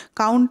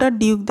কাউন্ট আর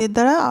ডিউকদের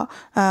দ্বারা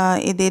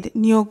এদের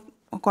নিয়োগ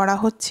করা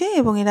হচ্ছে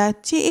এবং এরা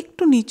হচ্ছে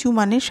একটু নিচু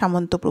মানের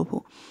সামন্তপ্রভু।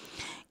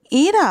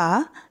 এরা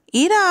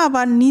এরা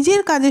আবার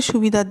নিজের কাজের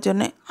সুবিধার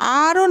জন্য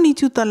আরও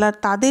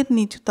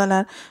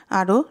নিচুতলার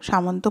আরও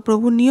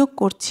সামন্তপ্রভু নিয়োগ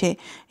করছে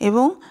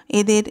এবং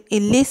এদের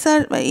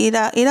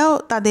এরাও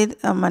তাদের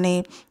মানে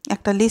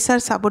একটা লেসার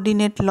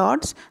সাবঅর্ডিনেট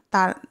লর্ডস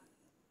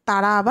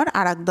তারা আবার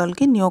আর এক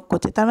দলকে নিয়োগ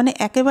করছে। তার মানে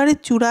একেবারে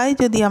চূড়ায়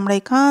যদি আমরা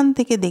এখান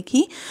থেকে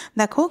দেখি,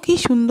 দেখো কি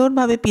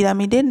সুন্দরভাবে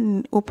পিরামিডের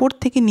ওপর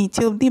থেকে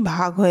নিচে অবধি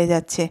ভাগ হয়ে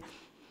যাচ্ছে।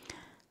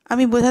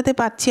 আমি বোঝাতে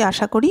পারছি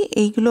আশা করি।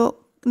 এইগুলো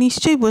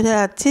নিশ্চয়ই বোঝা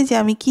যাচ্ছে যে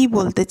আমি কি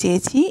বলতে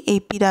চেয়েছি এই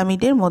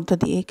পিরামিডের মধ্য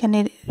দিয়ে। এখানে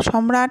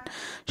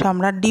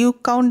সম্রাট ডিউক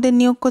কাউন্টদের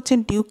নিয়োগ করছেন,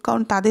 ডিউক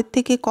কাউন্ট তাদের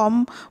থেকে কম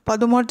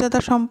পদমর্যাদা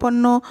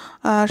সম্পন্ন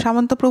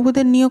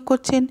সামন্তপ্রভুদের নিয়োগ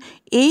করছেন।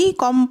 এই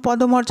কম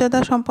পদমর্যাদা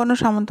সম্পন্ন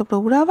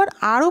সামন্তপ্রভুরা আবার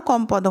আরও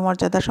কম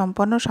পদমর্যাদা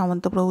সম্পন্ন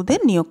সামন্তপ্রভুদের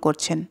নিয়োগ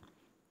করছেন।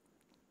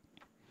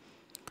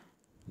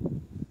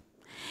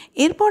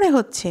 এরপরে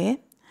হচ্ছে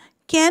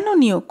কেন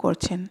নিয়োগ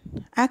করছেন।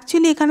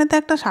 অ্যাকচুয়ালি এখানে তো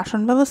একটা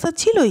শাসন ব্যবস্থা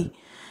ছিলই।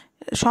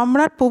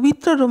 সম্রাট,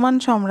 পবিত্র রোমান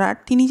সম্রাট,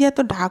 তিনি যে এত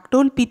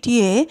ঢাকঢোল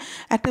পিটিয়ে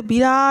একটা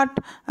বিরাট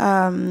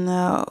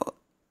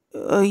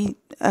ওই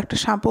একটা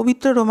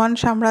পবিত্র রোমান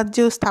সাম্রাজ্য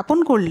স্থাপন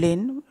করলেন,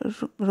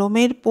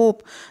 রোমের পোপ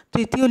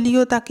তৃতীয়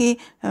লিও তাকে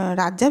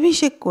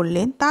রাজ্যাভিষেক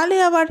করলেন, তাহলে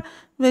আবার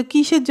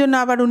কিসের জন্য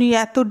আবার উনি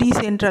এত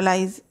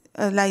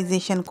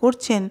ডিসেন্ট্রালাইজেশন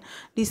করছেন,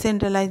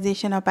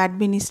 ডিসেন্ট্রালাইজেশন অফ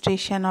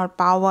অ্যাডমিনিস্ট্রেশন আর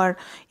পাওয়ার,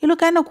 এগুলো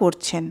কেন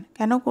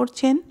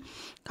করছেন?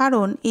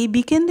 কারণ এই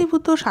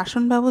বিকেন্দ্রীভূত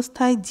শাসন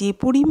ব্যবস্থায় যে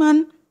পরিমাণ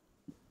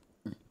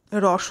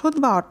রসদ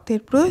বা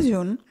অর্থের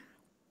প্রয়োজন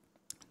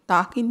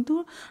তা কিন্তু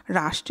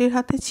রাষ্ট্রের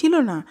হাতে ছিল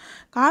না।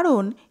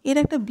 কারণ এর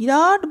একটা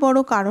বিরাট বড়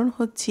কারণ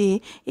হচ্ছে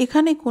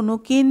এখানে কোনো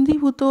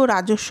কেন্দ্রীভূত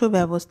রাজস্ব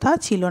ব্যবস্থা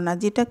ছিল না,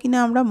 যেটা কিনা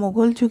আমরা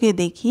মোগল যুগে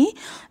দেখি।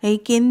 এই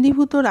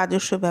কেন্দ্রীভূত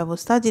রাজস্ব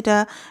ব্যবস্থা যেটা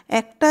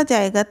একটা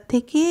জায়গার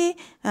থেকে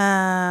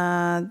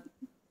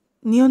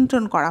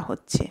নিয়ন্ত্রণ করা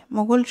হচ্ছে।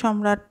 মোগল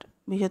সম্রাট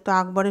বিশেষত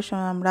আকবরের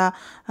সময় আমরা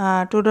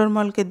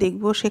টোডরমলকে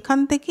দেখব, সেখান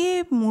থেকে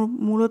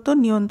মূলত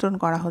নিয়ন্ত্রণ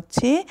করা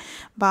হচ্ছে।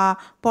 বা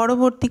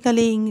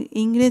পরবর্তীকালে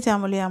ইংরেজ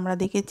আমলে আমরা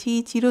দেখেছি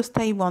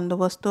চিরস্থায়ী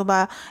বন্দোবস্ত বা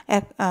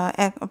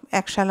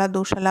একশালা,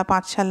 দুশালা,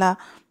 পাঁচশালা,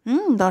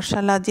 10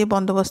 শালা যে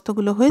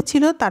বন্দোবস্তগুলো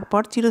হয়েছিল,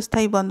 তারপর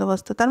চিরস্থায়ী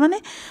বন্দোবস্ত। তার মানে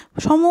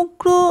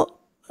সমগ্র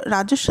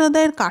রাজস্ব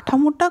আদায়ের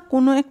কাঠামোটা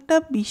কোনো একটা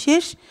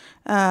বিশেষ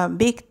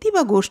ব্যক্তি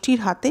বা গোষ্ঠীর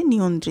হাতে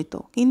নিয়ন্ত্রিত।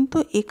 কিন্তু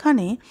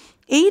এখানে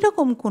এই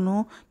রকম কোনো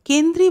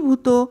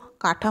কেন্দ্রীভূত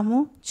কাঠামো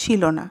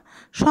ছিল না।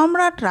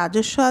 সম্রাট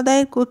রাজস্ব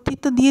আদায়ের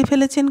কর্তৃত্ব দিয়ে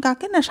ফেলেছেন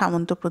কাকে না,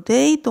 সামন্তপ্রভুদের।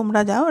 এই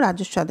তোমরা যাও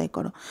রাজস্ব আদায়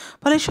করো।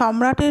 ফলে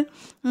সম্রাটের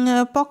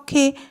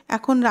পক্ষে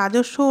এখন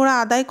রাজস্ব ওরা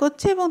আদায়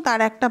করছে এবং তার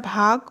একটা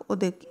ভাগ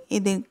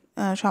এদের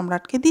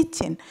সম্রাটকে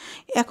দিচ্ছেন।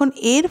 এখন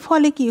এর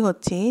ফলে কি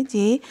হচ্ছে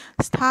যে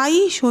স্থায়ী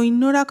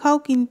সৈন্য রাখাও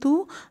কিন্তু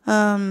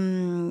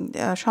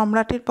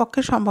সম্রাটের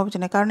পক্ষে সম্ভব হচ্ছে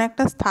না। কারণ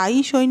একটা স্থায়ী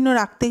সৈন্য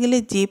রাখতে গেলে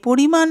যে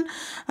পরিমাণ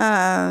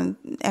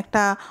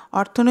একটা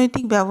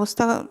অর্থনৈতিক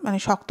ব্যবস্থা মানে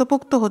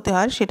শক্তপোক্ত হতে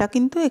হয়, সেটা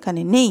কিন্তু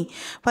এখানে নেই।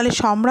 ফলে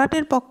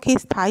সম্রাটের পক্ষে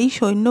স্থায়ী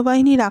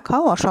সৈন্যবাহিনী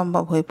রাখাও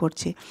অসম্ভব হয়ে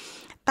পড়ছে।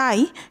 তাই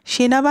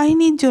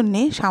সেনাবাহিনীর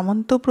জন্যে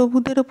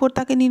সামন্তপ্রভুদের ওপর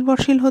তাকে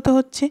নির্ভরশীল হতে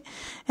হচ্ছে।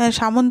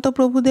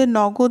 সামন্তপ্রভুদের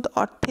নগদ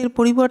অর্থের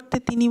পরিবর্তে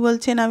তিনি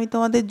বলছেন, আমি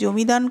তোমাদের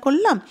জমি দান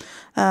করলাম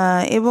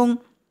এবং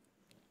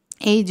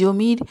এই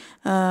জমির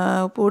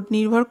উপর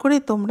নির্ভর করে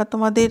তোমরা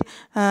তোমাদের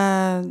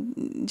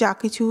যা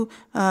কিছু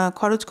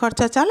খরচ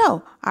খরচা চালাও,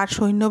 আর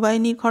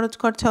সৈন্যবাহিনীর খরচ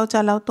খরচাও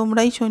চালাও,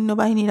 তোমরাই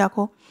সৈন্যবাহিনী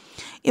রাখো।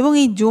 এবং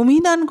এই জমি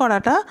দান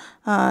করাটা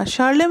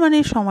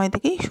শার্লেমানের সময়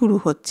থেকেই শুরু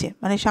হচ্ছে,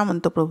 মানে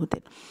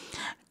সামন্তপ্রভুদের।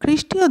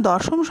 খ্রিস্টীয়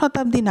 10ম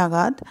শতাব্দী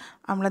নাগাদ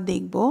আমরা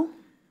দেখব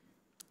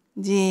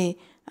যে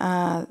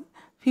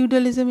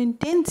ফিউডালিজম ইন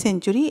 10th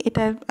সেঞ্চুরি,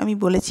 এটার আমি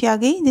বলেছি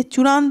আগেই যে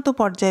চূড়ান্ত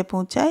পর্যায়ে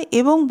পৌঁছায়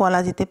এবং বলা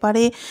যেতে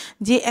পারে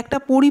যে একটা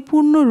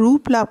পরিপূর্ণ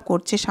রূপ লাভ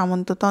করছে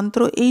সামন্ততন্ত্র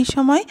এই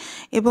সময়।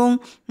 এবং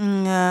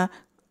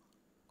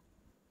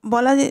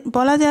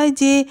বলা যায়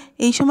যে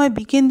এই সময়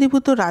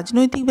বিকেন্দ্রীভূত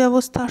রাজনৈতিক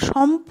ব্যবস্থা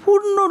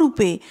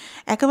সম্পূর্ণরূপে,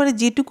 একেবারে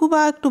যেটুকু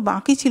বা একটু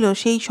বাকি ছিল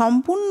সেই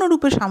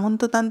সম্পূর্ণরূপে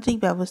সামন্ততান্ত্রিক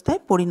ব্যবস্থায়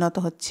পরিণত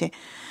হচ্ছে।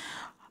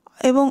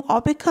 এবং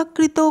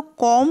অপেক্ষাকৃত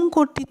কম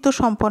কর্তৃত্ব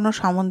সম্পন্ন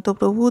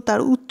সামন্তপ্রভু তার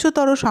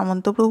উচ্চতর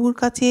সামন্তপ্রভুর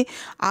কাছে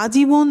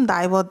আজীবন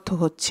দায়বদ্ধ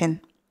হচ্ছেন।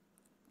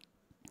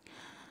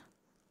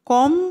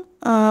 কম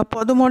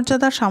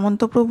পদমর্যাদার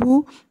সামন্তপ্রভু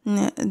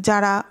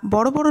যারা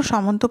বড় বড়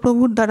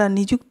সামন্তপ্রভুর দ্বারা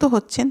নিযুক্ত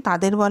হচ্ছেন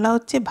তাদের বলা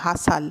হচ্ছে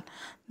ভাসাল।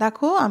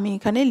 দেখো আমি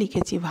এখানে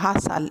লিখেছি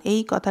ভাসাল,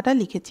 এই কথাটা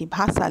লিখেছি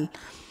ভাসাল।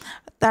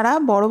 তারা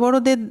বড়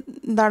বড়দের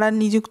দ্বারা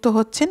নিযুক্ত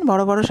হচ্ছেন,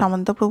 বড় বড়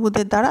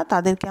সামন্তপ্রভুদের দ্বারা,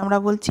 তাদেরকে আমরা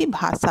বলছি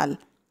ভাসাল।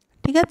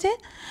 ঠিক আছে?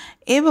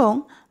 এবং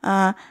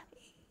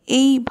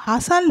এই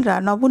ভাসালরা,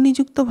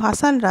 নবনিযুক্ত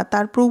ভাসালরা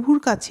তার প্রভুর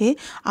কাছে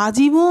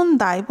আজীবন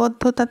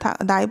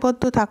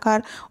দায়বদ্ধ থাকার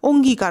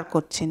অঙ্গীকার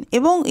করছেন।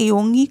 এবং এই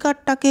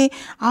অঙ্গীকারটাকে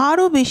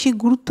আরও বেশি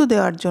গুরুত্ব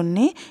দেওয়ার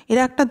জন্যে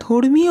এরা একটা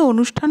ধর্মীয়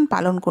অনুষ্ঠান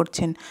পালন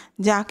করছেন,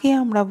 যাকে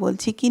আমরা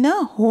বলছি কিনা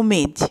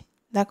হোমেজ।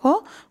 দেখো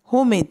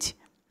হোমেজ,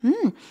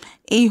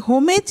 এই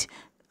হোমেজ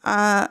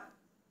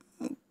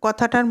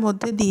কথাটার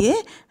মধ্যে দিয়ে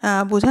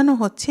বোঝানো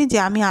হচ্ছে যে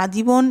আমি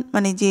আজীবন,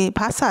 মানে যে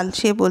ভাসাল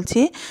সে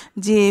বলছে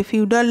যে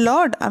ফিউডাল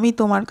লর্ড, আমি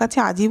তোমার কাছে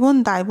আজীবন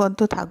দায়বদ্ধ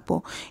থাকব।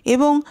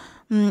 এবং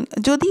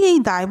যদি এই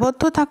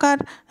দায়বদ্ধ থাকার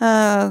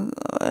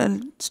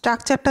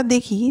স্ট্রাকচারটা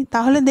দেখি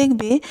তাহলে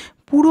দেখবে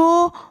পুরো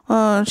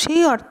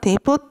সেই অর্থে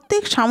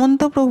প্রত্যেক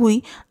সামন্তপ্রভুই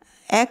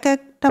এক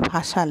একটা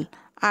ভাসাল,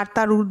 আর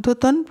তার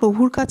ঊর্ধ্বতন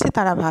প্রভুর কাছে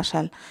তারা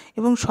ভাসাল,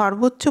 এবং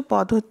সর্বোচ্চ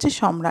পদ হচ্ছে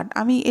সম্রাট।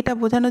 আমি এটা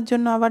বোঝানোর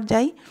জন্য আবার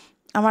যাই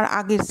আমার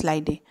আগের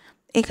স্লাইডে।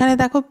 এখানে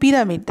দেখো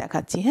পিরামিড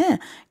দেখাচ্ছি, হ্যাঁ,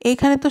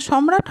 এইখানে তো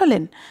সম্রাট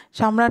হলেন,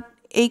 সম্রাট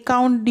এই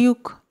কাউন্ট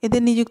ডিউক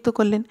এদের নিযুক্ত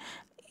করলেন।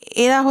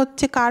 এরা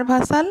হচ্ছে কার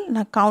ভাসাল?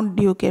 না কাউন্ট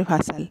ডিউকের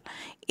ভাসাল।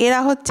 এরা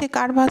হচ্ছে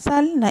কার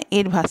ভাসাল? না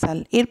এর ভাসাল।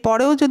 এর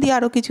পরেও যদি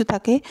আরও কিছু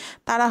থাকে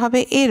তারা হবে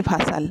এর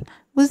ভাসাল।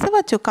 বুঝতে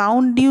পারছো?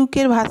 কাউন্ট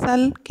ডিউকের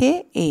ভাসালকে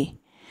এ,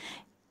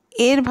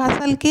 এর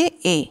ভাসালকে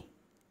এ,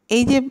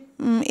 এই যে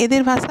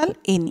এদের ভাসাল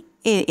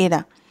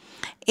এরা।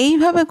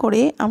 এইভাবে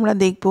করে আমরা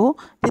দেখব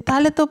যে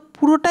তাহলে তো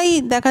পুরোটাই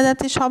দেখা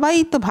যাচ্ছে সবাই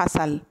তো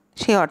ভাসাল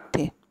সে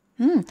অর্থে।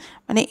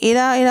 মানে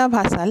এরা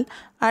ভাসাল,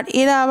 আর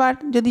এরা আবার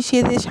যদি সে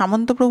যে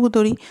সামন্তপ্রভু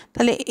ধরি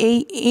তাহলে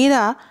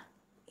এরা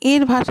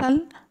এর ভাসাল,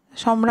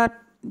 সম্রাট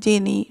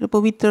যিনি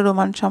পবিত্র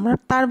রোমান সম্রাট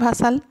তার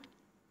ভাসাল।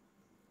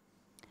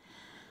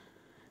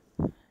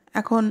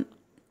 এখন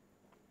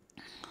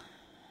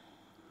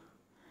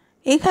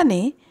এখানে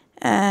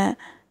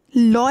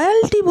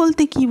লয়ালটি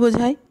বলতে কি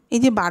বোঝায়? এই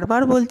যে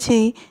বারবার বলছে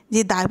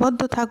যে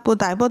দায়বদ্ধ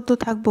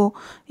থাকবো,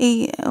 এই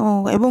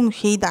এবং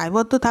সেই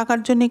দায়বদ্ধ থাকার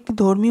জন্য একটি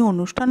ধর্মীয়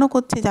অনুষ্ঠানও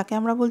করছে যাকে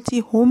আমরা বলছি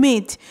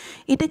হোমেজ।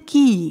 এটা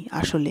কি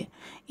আসলে?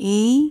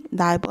 এই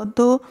দায়বদ্ধ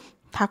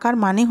থাকার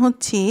মানে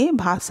হচ্ছে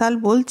ভাসাল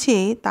বলছে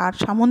তার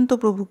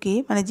সামন্তপ্রভুকে,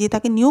 মানে যে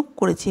তাকে নিয়োগ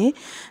করেছে,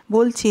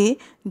 বলছে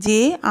যে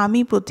আমি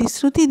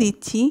প্রতিশ্রুতি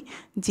দিচ্ছি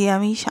যে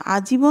আমি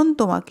আজীবন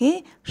তোমাকে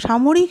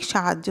সামরিক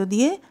সাহায্য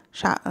দিয়ে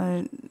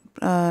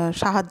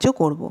সাহায্য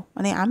করব।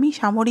 মানে আমি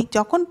সামরিক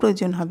যখন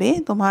প্রয়োজন হবে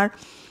তোমার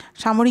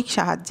সামরিক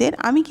সাহায্যের,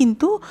 আমি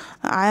কিন্তু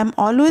I am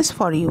always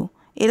for you,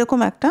 এরকম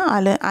একটা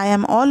I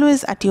am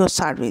always at your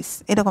service,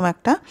 এরকম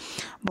একটা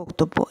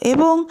বক্তব্য।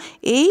 এবং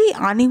এই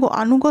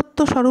আনুগত্য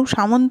স্বরূপ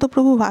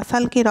সামন্তপ্রভু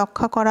ভাসালকে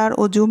রক্ষা করার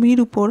ও জমির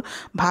উপর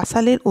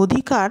ভাসালের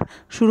অধিকার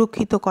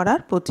সুরক্ষিত করার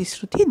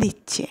প্রতিশ্রুতি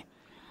দিচ্ছে।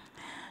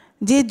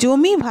 যে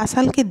জমি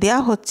ভাসালকে দেয়া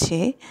হচ্ছে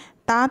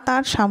তা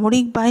তার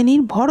সামরিক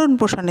বাহিনীর ভরণ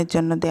পোষণের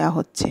জন্য দেয়া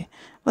হচ্ছে।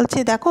 বলছে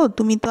দেখো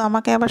তুমি তো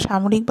আমাকে আবার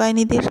সামরিক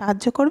বাহিনী দিয়ে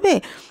সাহায্য করবে,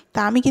 তা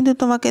আমি কিন্তু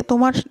তোমাকে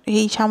তোমার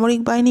এই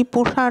সামরিক বাহিনী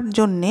পোষার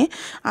জন্যে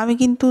আমি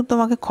কিন্তু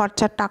তোমাকে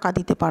খরচার টাকা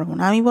দিতে পারবো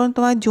না, আমি বরং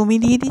তোমার জমি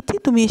দিয়ে দিচ্ছি,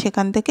 তুমি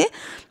সেখান থেকে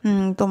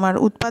তোমার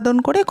উৎপাদন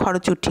করে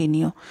খরচ উঠিয়ে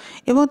নিও।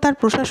 এবং তার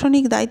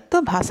প্রশাসনিক দায়িত্ব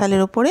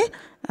ভাসালের ওপরে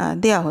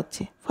দেয়া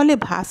হচ্ছে। ফলে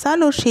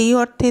ভাসালও সেই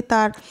অর্থে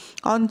তার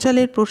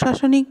অঞ্চলের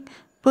প্রশাসনিক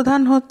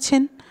প্রধান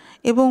হচ্ছেন,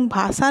 এবং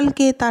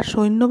ভাসালকে তার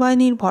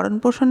সৈন্যবাহিনীর ভরণ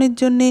পোষণের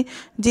জন্যে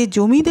যে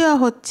জমি দেওয়া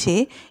হচ্ছে,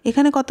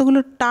 এখানে কতগুলো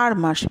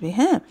টার্ম আসবে,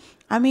 হ্যাঁ,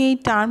 আমি এই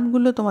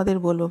টার্মগুলো তোমাদের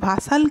বলবো।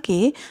 ভাসালকে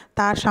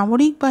তার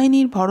সামরিক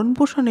বাহিনীর ভরণ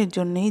পোষণের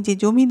জন্যে যে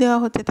জমি দেওয়া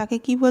হচ্ছে তাকে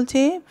কি বলছে?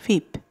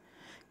 ফিপ।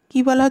 কি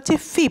বলা হচ্ছে?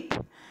 ফিপ।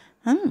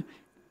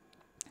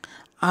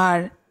 আর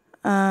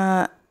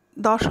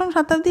 10ম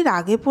শতাব্দীর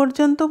আগে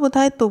পর্যন্ত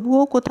বোধহয়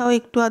তবুও কোথাও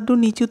একটু আধটু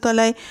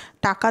নিচুতলায়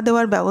টাকা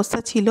দেওয়ার ব্যবস্থা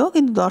ছিল,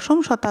 কিন্তু 10ম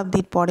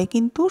শতাব্দীর পরে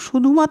কিন্তু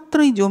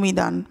শুধুমাত্রই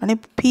জমিদান মানে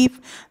ফিপ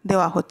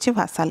দেওয়া হচ্ছে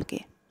ভাসালকে।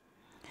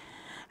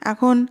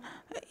 এখন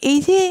এই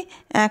যে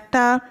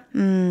একটা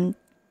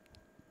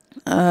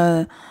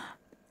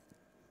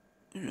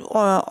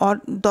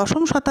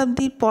 10ম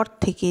শতাব্দীর পর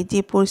থেকে যে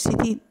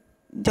পরিস্থিতি,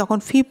 যখন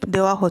ফিপ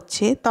দেওয়া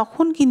হচ্ছে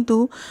তখন কিন্তু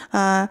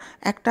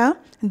একটা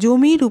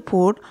জমির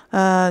উপর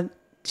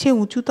সে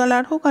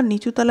উঁচুতলার হোক আর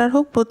নিচুতলার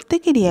হোক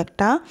প্রত্যেকেরই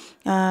একটা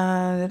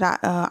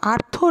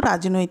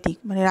রাজনৈতিক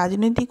মানে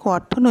রাজনৈতিক ও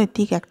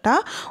অর্থনৈতিক একটা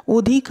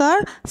অধিকার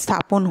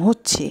স্থাপন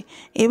হচ্ছে,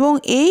 এবং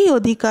এই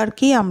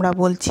অধিকারকেই আমরা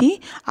বলছি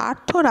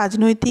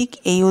রাজনৈতিক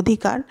এই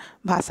অধিকার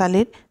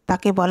ভাসালের,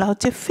 তাকে বলা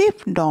হচ্ছে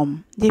ফিফডম।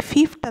 যে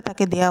ফিফটা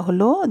তাকে দেয়া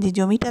হলো, যে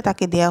জমিটা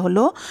তাকে দেয়া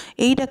হলো,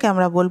 এইটাকে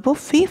আমরা বলবো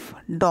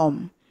ফিফডম।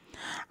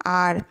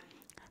 আর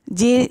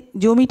যে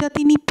জমিটা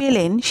তিনি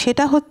পেলেন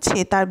সেটা হচ্ছে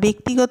তার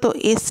ব্যক্তিগত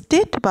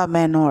এস্টেট বা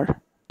ম্যানর।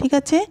 ঠিক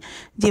আছে?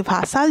 যে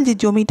ভাসাল যে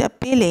জমিটা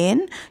পেলেন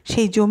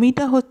সেই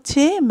জমিটা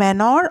হচ্ছে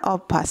ম্যানর অফ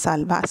ভাসাল,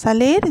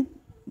 ভাসালের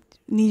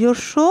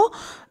নিজস্ব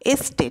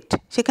এস্টেট।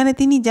 সেখানে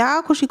তিনি যা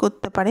খুশি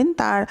করতে পারেন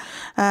তার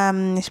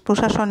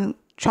প্রশাসন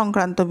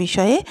সংক্রান্ত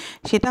বিষয়ে,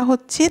 সেটা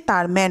হচ্ছে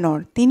তার ম্যানর।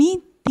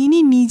 তিনি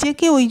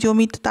নিজেকে ওই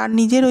জমি, তার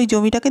নিজের ওই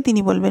জমিটাকে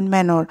তিনি বলবেন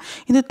ম্যানর,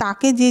 কিন্তু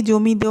তাকে যে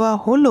জমি দেওয়া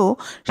হলো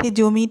সেই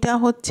জমিটা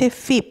হচ্ছে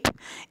ফিফ,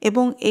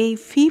 এবং এই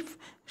ফিফ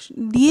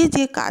দিয়ে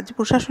যে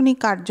প্রশাসনিক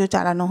কার্য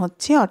চালানো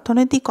হচ্ছে,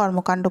 অর্থনৈতিক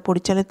কর্মকাণ্ড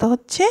পরিচালিত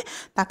হচ্ছে,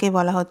 তাকে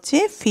বলা হচ্ছে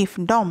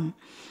ফিফডম।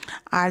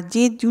 আর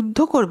যে যুদ্ধ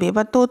করবে,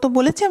 এবার তো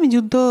বলেছে আমি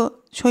যুদ্ধ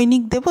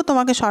সৈনিক দেব,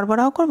 তোমাকে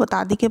সরবরাহ করবো,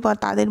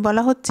 তাদের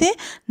বলা হচ্ছে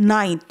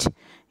নাইট।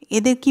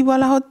 এদের কি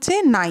বলা হচ্ছে?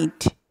 নাইট।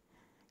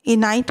 এই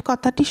নাইট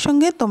কথাটির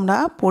সঙ্গে তোমরা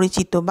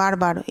পরিচিত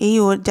বারবার, এই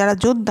যারা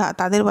যোদ্ধা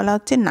তাদের বলা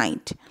হচ্ছে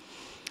নাইট।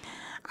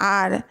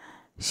 আর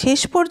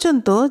শেষ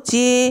পর্যন্ত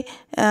যে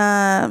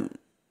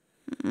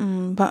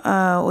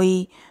ওই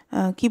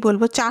কি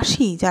বলবো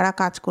চাষি যারা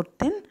কাজ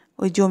করতেন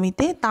ওই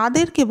জমিতে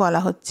তাদেরকে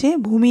বলা হচ্ছে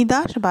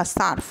ভূমিদাস বা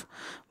সার্ফ।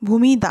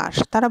 ভূমিদাস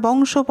তারা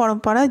বংশ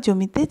পরম্পরায়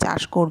জমিতে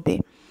চাষ করবে।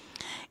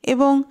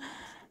 এবং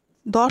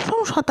দশম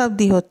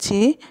শতাব্দী হচ্ছে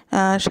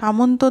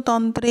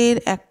সামন্ততন্ত্রের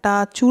একটা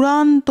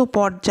চূড়ান্ত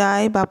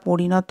পর্যায় বা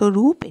পরিণত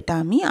রূপ, এটা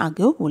আমি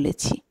আগেও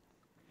বলেছি।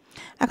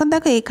 এখন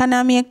দেখো এখানে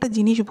আমি একটা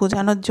জিনিস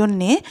বোঝানোর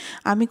জন্যে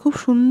আমি খুব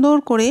সুন্দর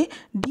করে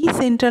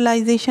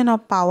ডিসেন্ট্রালাইজেশন অফ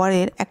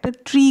পাওয়ারের একটা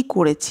ট্রি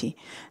করেছি।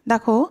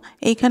 দেখো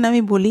এইখানে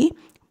আমি বলি,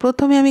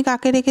 প্রথমে আমি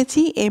কাকে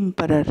রেখেছি?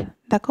 এম্পারার।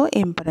 দেখো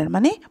এম্পারার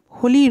মানে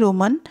হোলি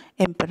রোমান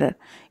এম্পারার।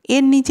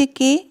 এর নিচে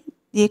কে?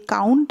 যে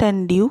কাউন্ট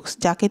অ্যান্ড ডিউকস,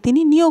 যাকে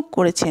তিনি নিয়োগ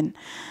করেছেন,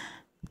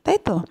 তাই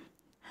তো?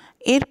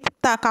 এর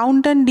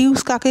কাউন্ট অ্যান্ড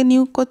ডিউকস কাকে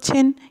নিয়োগ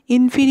করছেন?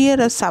 ইনফিরিয়ার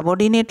আর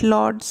সাবঅর্ডিনেট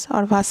লর্ডস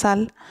আর ভাসাল।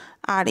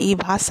 আর এই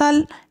ভাসাল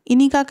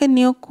ইনি কাকে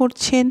নিয়োগ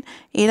করছেন?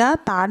 এরা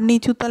তার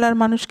নিচুতলার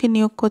মানুষকে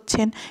নিয়োগ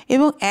করছেন।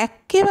 এবং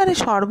একেবারে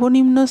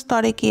সর্বনিম্ন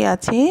স্তরে কে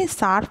আছে?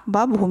 সার্ফ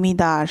বা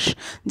ভূমিদাস,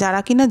 যারা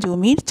কিনা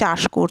জমির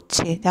চাষ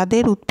করছে,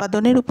 যাদের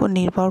উৎপাদনের উপর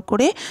নির্ভর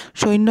করে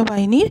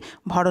সৈন্যবাহিনীর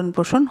ভরণ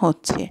পোষণ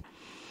হচ্ছে।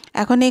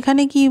 এখন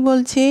এখানে কি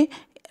বলছে?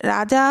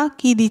 রাজা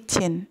কি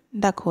দিচ্ছেন?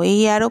 দেখো এই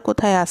অ্যারো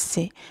কোথায়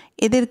আসছে?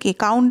 এদেরকে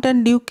কাউন্ট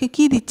অ্যান্ড ডিউককে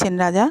কী দিচ্ছেন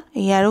রাজা?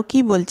 এই অ্যারো কী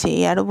বলছে?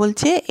 এই অ্যারো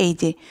বলছে এই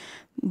যে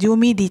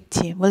জমি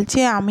দিচ্ছে, বলছে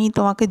আমি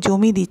তোমাকে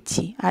জমি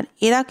দিচ্ছি। আর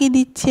এরা কি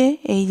দিচ্ছে?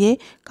 এই যে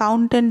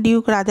কাউন্ট অ্যান্ড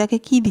ডিউক রাজাকে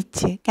কি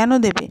দিচ্ছে? কেন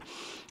দেবে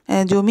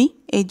জমি?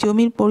 এই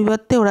জমির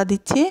পরিবর্তে ওরা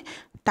দিচ্ছে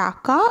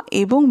টাকা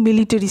এবং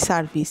মিলিটারি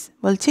সার্ভিস,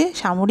 বলছে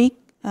সামরিক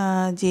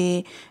যে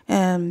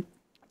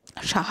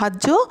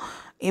সাহায্য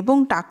এবং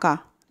টাকা,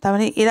 তার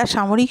মানে এরা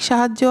সামরিক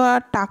সাহায্য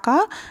আর টাকা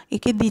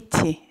একে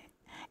দিচ্ছে।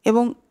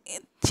 এবং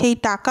সেই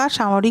টাকা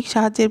সামরিক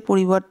সাহায্যের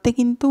পরিবর্তে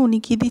কিন্তু উনি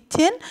কী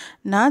দিচ্ছেন?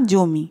 না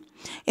জমি।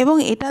 এবং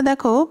এটা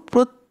দেখো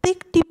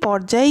প্রত্যেকটি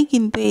পর্যায়েই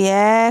কিন্তু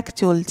এক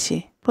চলছে,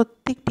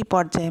 প্রত্যেকটি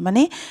পর্যায়ে,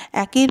 মানে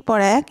একের পর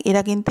এক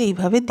এরা কিন্তু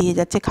এইভাবে দিয়ে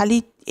যাচ্ছে। খালি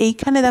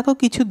এইখানে দেখো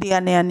কিছু দেয়া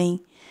নেয়া নেই।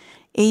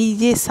 এই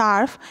যে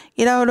সার্ফ,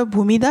 এরা হলো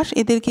ভূমিদাস,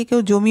 এদেরকে কেউ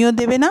জমিও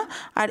দেবে না,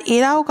 আর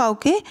এরাও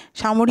কাউকে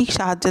সামরিক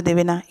সাহায্য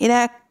দেবে না। এরা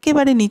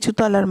একেবারে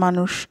নিচুতলার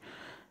মানুষ,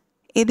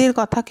 এদের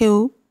কথা কেউ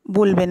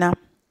বলবে না,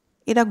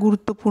 এরা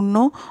গুরুত্বপূর্ণ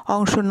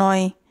অংশ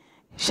নয়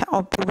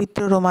পবিত্র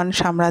রোমান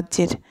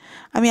সাম্রাজ্যের।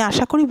 আমি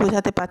আশা করি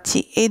বোঝাতে পারছি।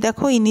 এই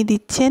দেখো ইনি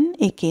দিচ্ছেন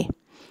একে,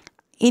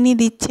 ইনি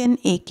দিচ্ছেন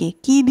একে,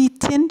 কি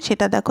দিচ্ছেন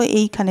সেটা দেখো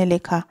এইখানে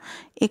লেখা,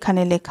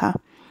 এখানে লেখা।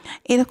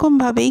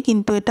 এরকমভাবেই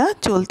কিন্তু এটা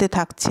চলতে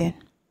থাকছে।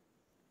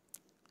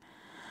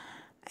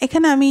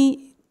 এখানে আমি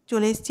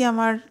চলে এসেছি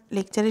আমার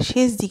লেকচারের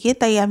শেষ দিকে,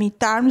 তাই আমি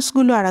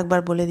টার্মসগুলো আর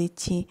একবার বলে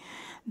দিচ্ছি।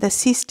 The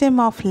system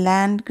of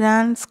land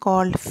grants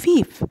called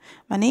ফিফ,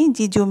 মানে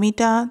যে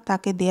জমিটা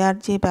তাকে দেওয়ার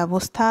যে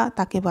ব্যবস্থা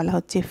তাকে বলা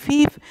হচ্ছে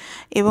ফিফ।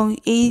 এবং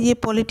এই যে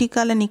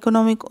পলিটিক্যাল অ্যান্ড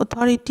ইকোনমিক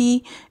অথরিটি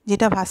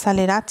যেটা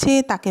ভাসালের আছে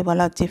তাকে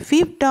বলা হচ্ছে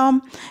ফিফডম।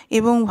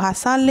 এবং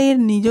ভাসালের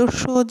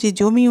নিজস্ব যে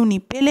জমি উনি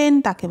পেলেন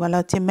তাকে বলা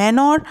হচ্ছে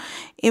ম্যানর।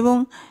 এবং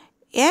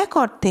এক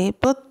অর্থে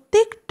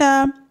প্রত্যেকটা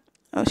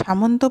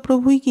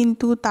সামন্তপ্রভুই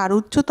কিন্তু তার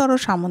উচ্চতর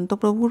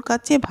সামন্তপ্রভুর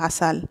কাছে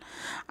ভাসাল।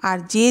 আর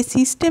যে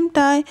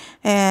সিস্টেমটায়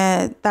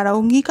তারা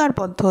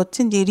অঙ্গীকারবদ্ধ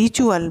হচ্ছেন, যে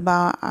রিচুয়াল বা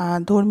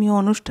ধর্মীয়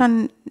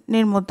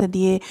অনুষ্ঠানের মধ্যে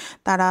দিয়ে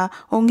তারা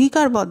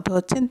অঙ্গীকারবদ্ধ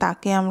হচ্ছেন,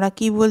 তাকে আমরা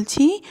কি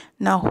বলছি?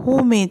 না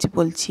হোমেজ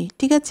বলছি।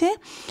 ঠিক আছে,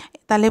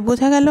 তাহলে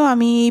বোঝা গেল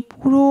আমি এই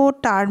পুরো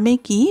টার্মে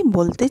কি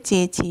বলতে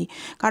চেয়েছি।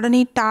 কারণ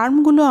এই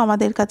টার্মগুলো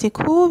আমাদের কাছে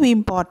খুব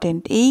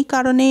ইম্পর্টেন্ট। এই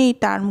কারণে এই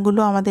টার্মগুলো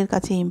আমাদের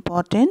কাছে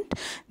ইম্পর্টেন্ট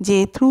যে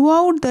থ্রু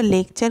আউট দ্য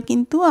লেকচার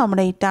কিন্তু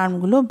আমরা এই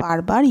টার্মগুলো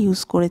বারবার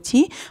ইউজ করেছি,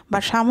 বা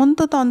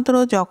সামন্ততন্ত্র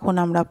যখন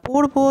আমরা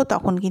পড়ব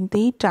তখন কিন্তু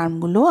এই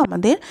টার্মগুলো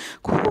আমাদের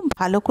খুব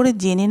ভালো করে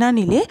জেনে না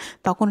নিলে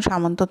তখন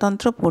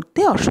সামন্ততন্ত্র পড়তে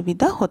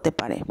অসুবিধা হতে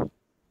পারে।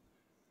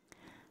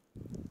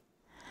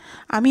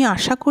 আমি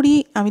আশা করি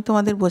আমি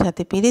তোমাদের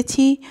বোঝাতে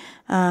পেরেছি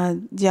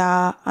যা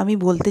আমি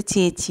বলতে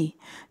চেয়েছি।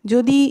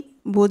 যদি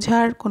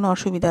বোঝার কোনো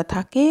অসুবিধা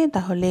থাকে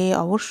তাহলে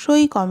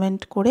অবশ্যই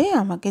কমেন্ট করে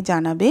আমাকে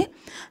জানাবে।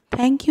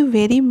 Thank you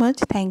very much,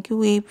 thank you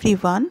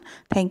everyone,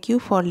 thank you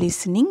for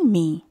listening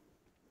me.